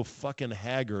look so fucking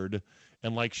haggard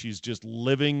and like she's just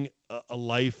living a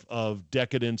life of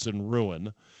decadence and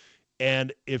ruin,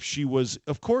 and if she was,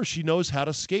 of course, she knows how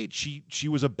to skate. She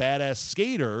was a badass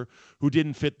skater who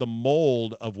didn't fit the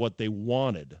mold of what they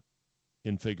wanted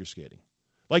in figure skating.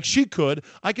 Like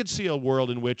I could see a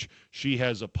world in which she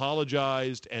has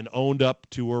apologized and owned up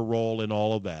to her role in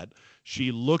all of that.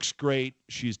 She looks great.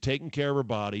 She's taking care of her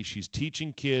body. She's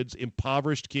teaching kids,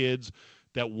 impoverished kids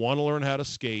that want to learn how to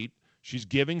skate. She's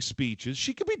giving speeches.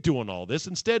 She could be doing all this.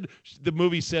 Instead, the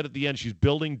movie said at the end she's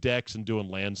building decks and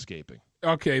doing landscaping.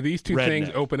 Okay, these two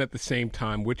things open at the same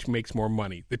time. Which makes more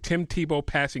money? The Tim Tebow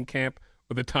passing camp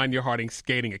or the Tanya Harding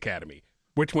skating academy?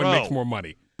 Which one makes more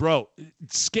money? Bro,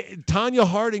 Tanya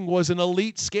Harding was an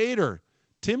elite skater.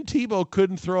 Tim Tebow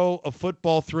couldn't throw a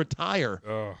football through a tire.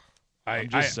 I'm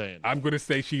just saying. I'm going to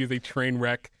say she is a train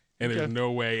wreck, and there's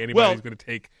no way anybody's going to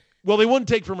take. Well, they wouldn't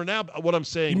take from her now. What I'm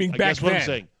saying. You mean back then? What I'm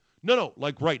saying. No,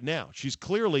 like right now. She's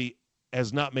clearly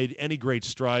has not made any great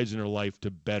strides in her life to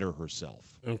better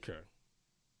herself. Okay.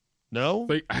 No?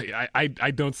 So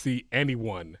I don't see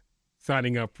anyone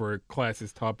signing up for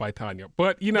classes taught by Tanya.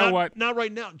 But you know what? Not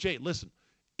right now. Jay, listen.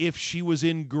 If she was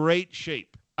in great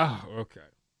shape. Oh, okay.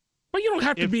 But you don't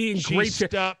have to be in great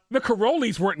shape. The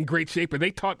Carollis weren't in great shape, but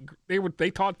they taught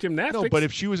gymnastics. No, but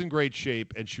if she was in great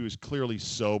shape and she was clearly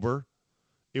sober,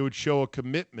 it would show a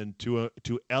commitment to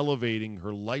elevating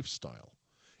her lifestyle,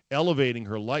 elevating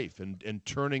her life, and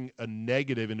turning a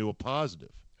negative into a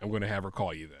positive. I'm going to have her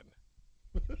call you then.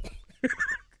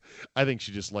 I think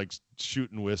she just likes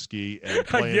shooting whiskey and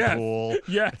playing pool.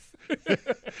 Yes.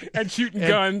 And shooting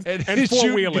guns and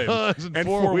four-wheeling. And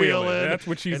four-wheeling. That's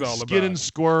what she's all about. Skinning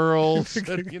squirrels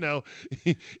and,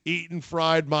 eating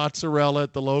fried mozzarella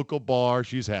at the local bar.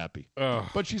 She's happy.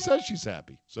 But she says she's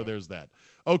happy. So there's that.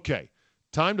 Okay.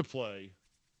 Time to play.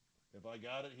 If I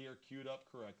got it here queued up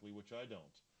correctly, which I don't.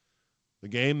 The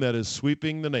game that is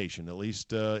sweeping the nation. At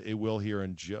least it will here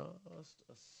in just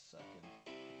a second.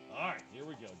 All right, here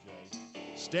we go, Jay.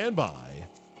 Stand by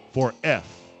for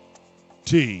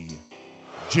FTG.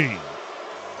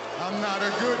 I'm not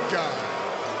a good guy.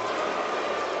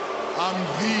 I'm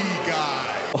the guy.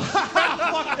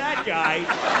 Fuck that guy.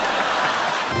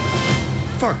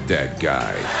 Fuck that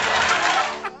guy.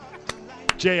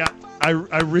 Jay,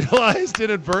 I realized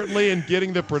inadvertently in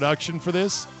getting the production for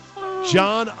this,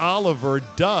 John Oliver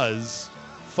does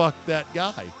fuck that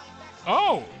guy.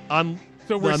 Oh.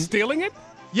 So we're stealing it?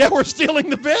 Yeah, we're stealing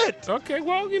the bit. Okay,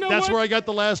 well, you know That's what? where I got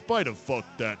the last bite of fuck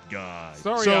that guy.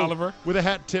 Sorry, Oliver. With a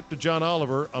hat tip to John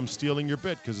Oliver, I'm stealing your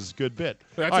bit because it's a good bit.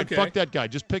 That's all right, okay. Fuck that guy.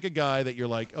 Just pick a guy that you're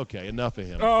like, okay, enough of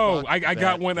him. Oh, Fuck I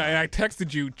got one. guy. I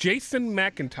texted you. Jason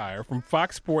McIntyre from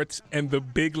Fox Sports and The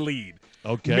Big Lead.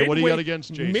 Okay, what do you got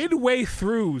against Jason? Midway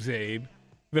through, Zabe,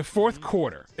 the fourth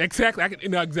quarter. Exactly. I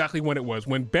know exactly when it was.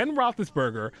 When Ben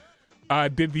Roethlisberger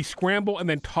did the scramble and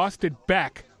then tossed it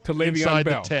back to Le'Veon Inside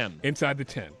Bell. the 10. Inside the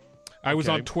 10. I was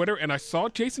on Twitter, and I saw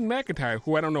Jason McIntyre,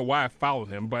 who I don't know why I followed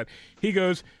him, but he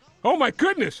goes, "Oh, my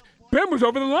goodness, Ben was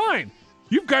over the line.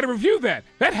 You've got to review that.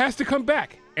 That has to come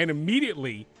back." And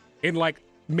immediately, in like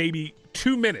maybe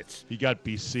 2 minutes, He got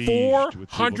besieged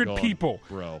 400 with people.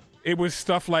 Bro. It was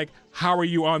stuff like, "How are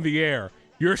you on the air?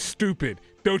 You're stupid.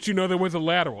 Don't you know there was a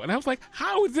lateral?" And I was like,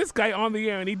 how is this guy on the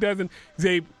air? And he doesn't.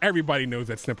 Zabe, everybody knows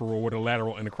that snipper rule with a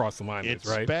lateral and across the line It's is,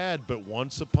 right? bad, but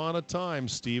once upon a time,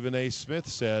 Stephen A. Smith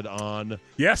said on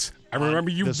Yes, I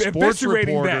remember you the sports eviscerating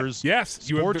reporters, that. Yes,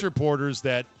 sports reporters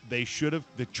that the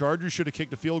Chargers should have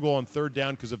kicked a field goal on third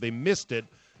down because if they missed it,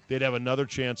 they'd have another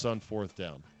chance on fourth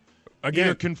down. Again,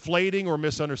 Either conflating or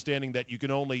misunderstanding that you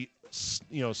can only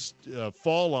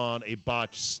fall on a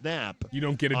botched snap. You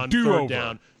don't get a on do-over. third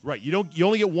down. Right. You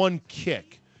only get one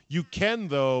kick. You can,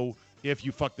 though, if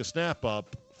you fuck the snap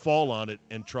up, fall on it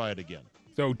and try it again.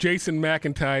 So Jason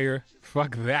McIntyre,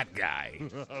 fuck that guy.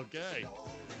 Okay.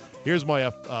 Here's my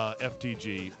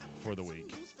FTG for the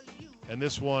week. And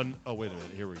this one, oh, wait a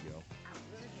minute. Here we go.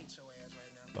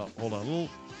 Oh, hold on.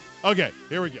 Okay,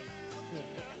 here we go.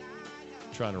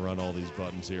 Trying to run all these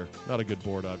buttons here. Not a good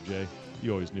board op, Jay.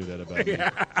 You always knew that about me.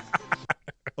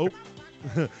 Oh,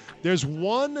 there's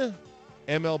one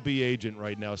MLB agent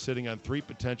right now sitting on 3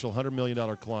 potential $100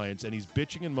 million clients, and he's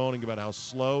bitching and moaning about how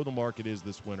slow the market is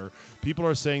this winter. People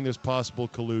are saying there's possible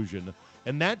collusion.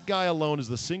 And that guy alone is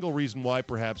the single reason why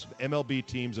perhaps MLB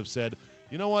teams have said,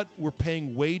 you know what, we're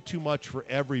paying way too much for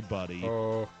everybody.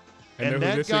 Oh. And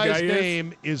that guy's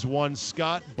name is one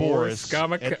Scott Boris.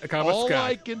 And all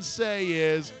I can say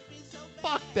is,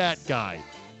 fuck that guy.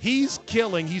 He's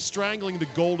strangling the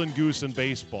golden goose in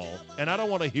baseball, and I don't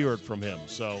want to hear it from him.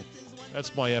 So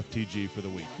that's my FTG for the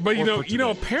week. But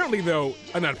apparently though,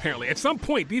 not apparently, at some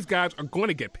point these guys are going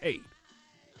to get paid.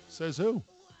 Says who?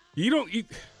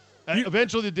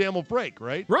 Eventually the dam will break,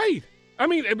 right? Right. I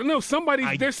mean, no, some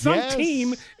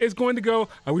team is going to go,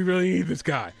 "Oh, we really need this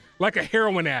guy." Like a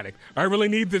heroin addict. I really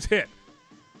need this hit.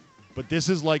 But this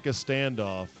is like a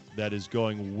standoff that is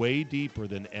going way deeper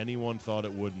than anyone thought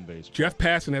it would in baseball. Jeff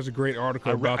Passan has a great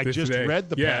article about this today. I just read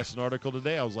the Passan article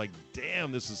today. I was like,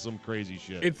 damn, this is some crazy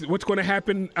shit. It's what's going to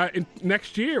happen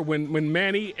next year when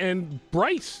Manny and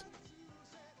Bryce.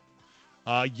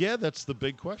 Yeah, that's the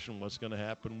big question. What's going to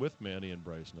happen with Manny and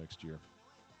Bryce next year?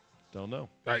 Don't know.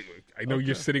 I know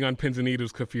you're sitting on pins and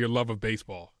needles for your love of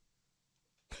baseball.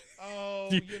 Oh,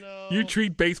 you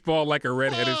treat baseball like a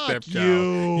redheaded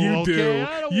stepchild. You do.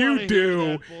 You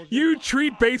do. You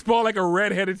treat baseball like a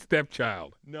redheaded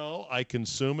stepchild. No, I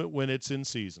consume it when it's in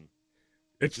season.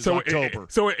 It's October.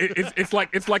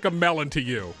 It's like a melon to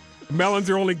you.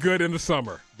 Melons are only good in the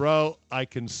summer. Bro, I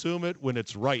consume it when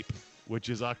it's ripe, which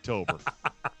is October.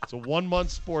 It's a 1-month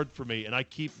sport for me, and I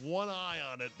keep one eye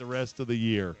on it the rest of the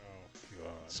year. Oh,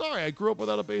 God. Sorry, I grew up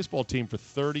without a baseball team for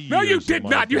 30 years. No, you did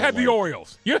not. You had the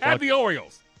Orioles. You had the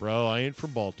Orioles. Bro, I ain't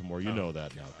from Baltimore. You know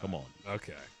that now. Come on.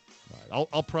 Okay. All right.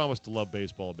 I'll promise to love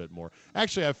baseball a bit more.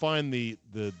 Actually, I find the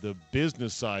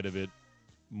business side of it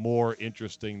more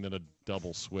interesting than a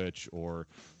double switch or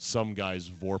some guy's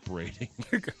VORP rating.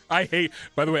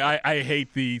 By the way, I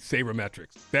hate the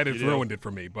sabermetrics. That has You do? ruined it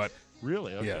for me, but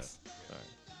Really? Okay. yes. All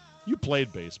right. You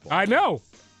played baseball. I know.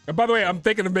 And by the way, I'm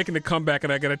thinking of making a comeback,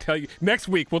 and I got to tell you, next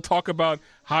week we'll talk about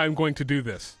how I'm going to do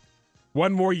this.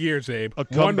 One more year, Zabe. A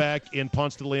comeback in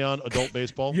Ponce de Leon adult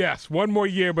baseball? Yes, one more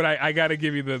year, but I got to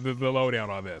give you the lowdown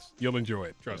on this. You'll enjoy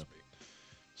it. Trust me.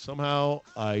 Somehow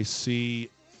I see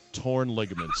torn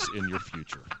ligaments in your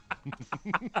future.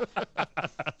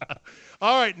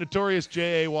 All right, Notorious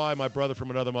Jay, my brother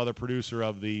from another mother, producer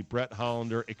of the Brett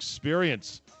Hollander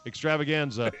Experience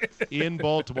Extravaganza in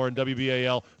Baltimore and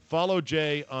WBAL. Follow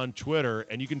Jay on Twitter,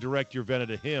 and you can direct your venom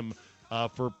to him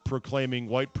for proclaiming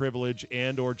white privilege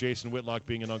and or Jason Whitlock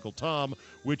being an Uncle Tom,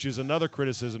 which is another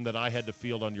criticism that I had to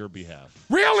field on your behalf.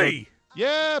 Really?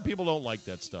 Yeah, people don't like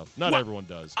that stuff. Not everyone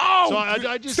does. Oh, so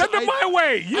I just send them my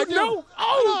way. You know?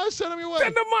 I send them your way.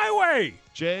 Send them my way.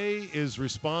 Jay is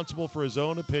responsible for his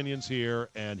own opinions here,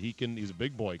 and he's a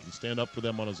big boy. He can stand up for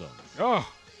them on his own. Oh.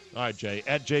 All right, Jay.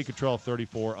 At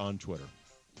JControl34 on Twitter.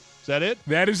 Is that it?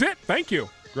 That is it. Thank you.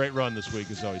 Great run this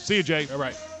week, as always. See you, Jay. All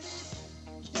right.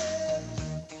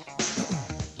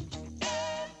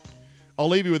 I'll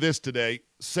leave you with this today.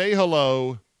 Say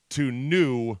hello to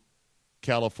New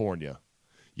California.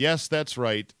 Yes, that's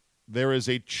right. There is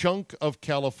a chunk of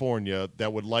California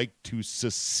that would like to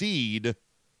secede,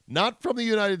 not from the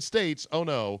United States, oh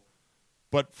no,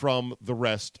 but from the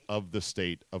rest of the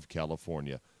state of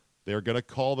California. They're going to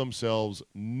call themselves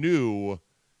New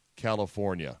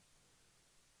California.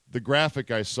 The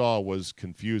graphic I saw was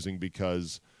confusing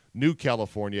because New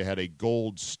California had a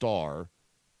gold star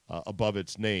above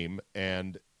its name,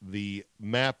 and the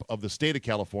map of the state of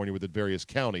California with the various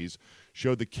counties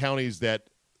showed the counties that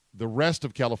the rest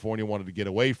of California wanted to get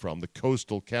away from, the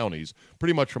coastal counties,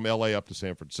 pretty much from L.A. up to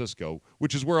San Francisco,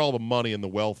 which is where all the money and the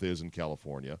wealth is in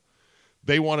California.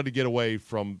 They wanted to get away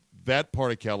from that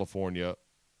part of California,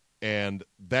 and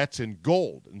that's in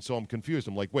gold. And so I'm confused.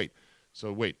 I'm like, wait,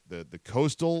 the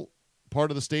coastal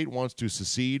part of the state wants to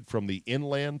secede from the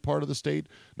inland part of the state?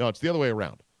 No, it's the other way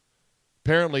around.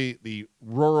 Apparently, the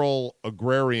rural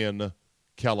agrarian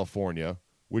California,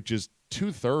 which is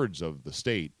 2/3 of the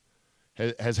state,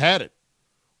 has had it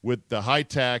with the high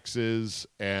taxes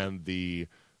and the,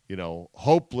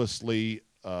 hopelessly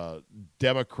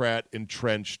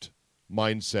Democrat-entrenched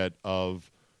mindset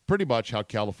of pretty much how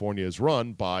California is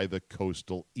run by the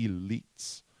coastal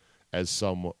elites, as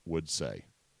some would say.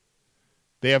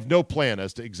 They have no plan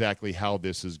as to exactly how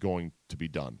this is going to be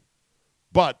done.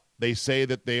 But they say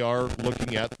that they are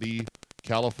looking at the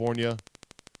California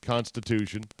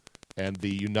Constitution and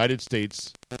the United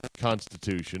States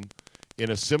Constitution in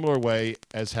a similar way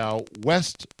as how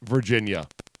West Virginia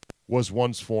was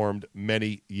once formed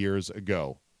many years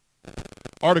ago.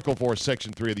 Article 4,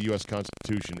 Section 3 of the U.S.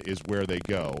 Constitution is where they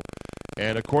go.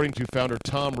 And according to founder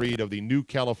Tom Reed of the New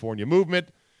California Movement,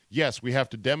 yes, we have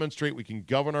to demonstrate we can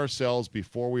govern ourselves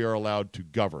before we are allowed to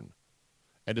govern.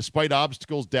 And despite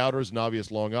obstacles, doubters, and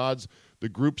obvious long odds, the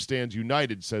group stands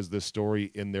united, says this story,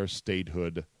 in their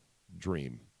statehood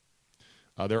dream.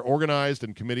 They're organized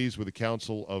in committees with the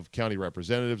Council of County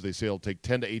Representatives. They say it'll take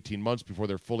 10 to 18 months before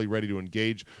they're fully ready to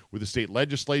engage with the state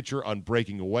legislature on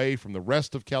breaking away from the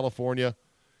rest of California.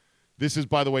 This is,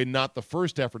 by the way, not the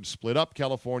first effort to split up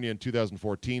California. In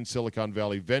 2014, Silicon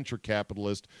Valley venture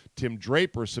capitalist Tim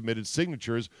Draper submitted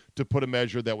signatures to put a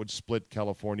measure that would split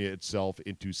California itself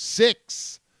into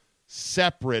 6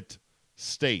 separate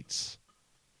states.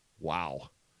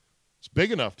 Wow. It's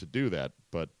big enough to do that,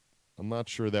 but I'm not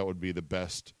sure that would be the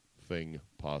best thing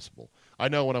possible. I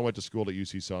know when I went to school at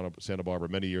UC Santa Barbara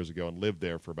many years ago and lived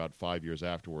there for about 5 years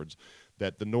afterwards,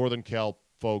 that the Northern Cal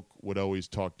folk would always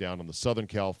talk down on the Southern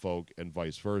Cal folk and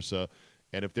vice versa.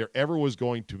 And if there ever was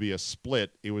going to be a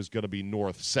split, it was going to be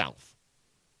north-south.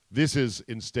 This is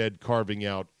instead carving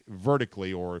out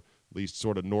vertically, or at least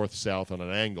sort of north-south on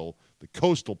an angle, the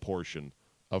coastal portion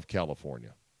of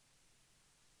California.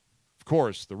 Of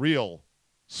course, the real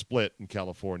split in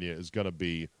California is going to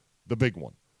be the big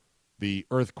one, the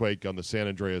earthquake on the San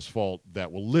Andreas Fault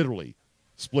that will literally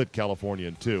split California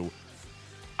in two.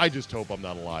 I just hope I'm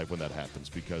not alive when that happens,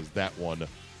 because that one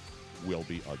will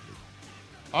be ugly.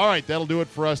 All right, that'll do it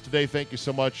for us today. Thank you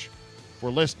so much for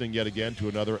listening yet again to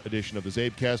another edition of the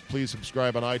CzabeCast. Please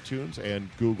subscribe on iTunes and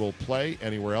Google Play,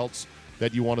 anywhere else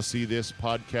that you want to see this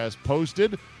podcast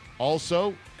posted.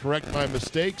 Also, correct my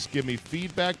mistakes, give me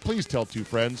feedback. Please tell two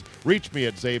friends. Reach me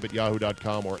at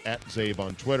zabe@yahoo.com or at Zabe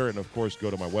on Twitter. And, of course, go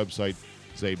to my website,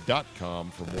 zabe.com,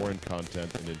 for more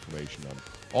content and information on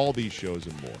all these shows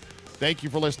and more. Thank you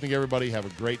for listening, everybody. Have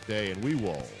a great day, and we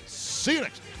will see you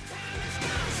next time.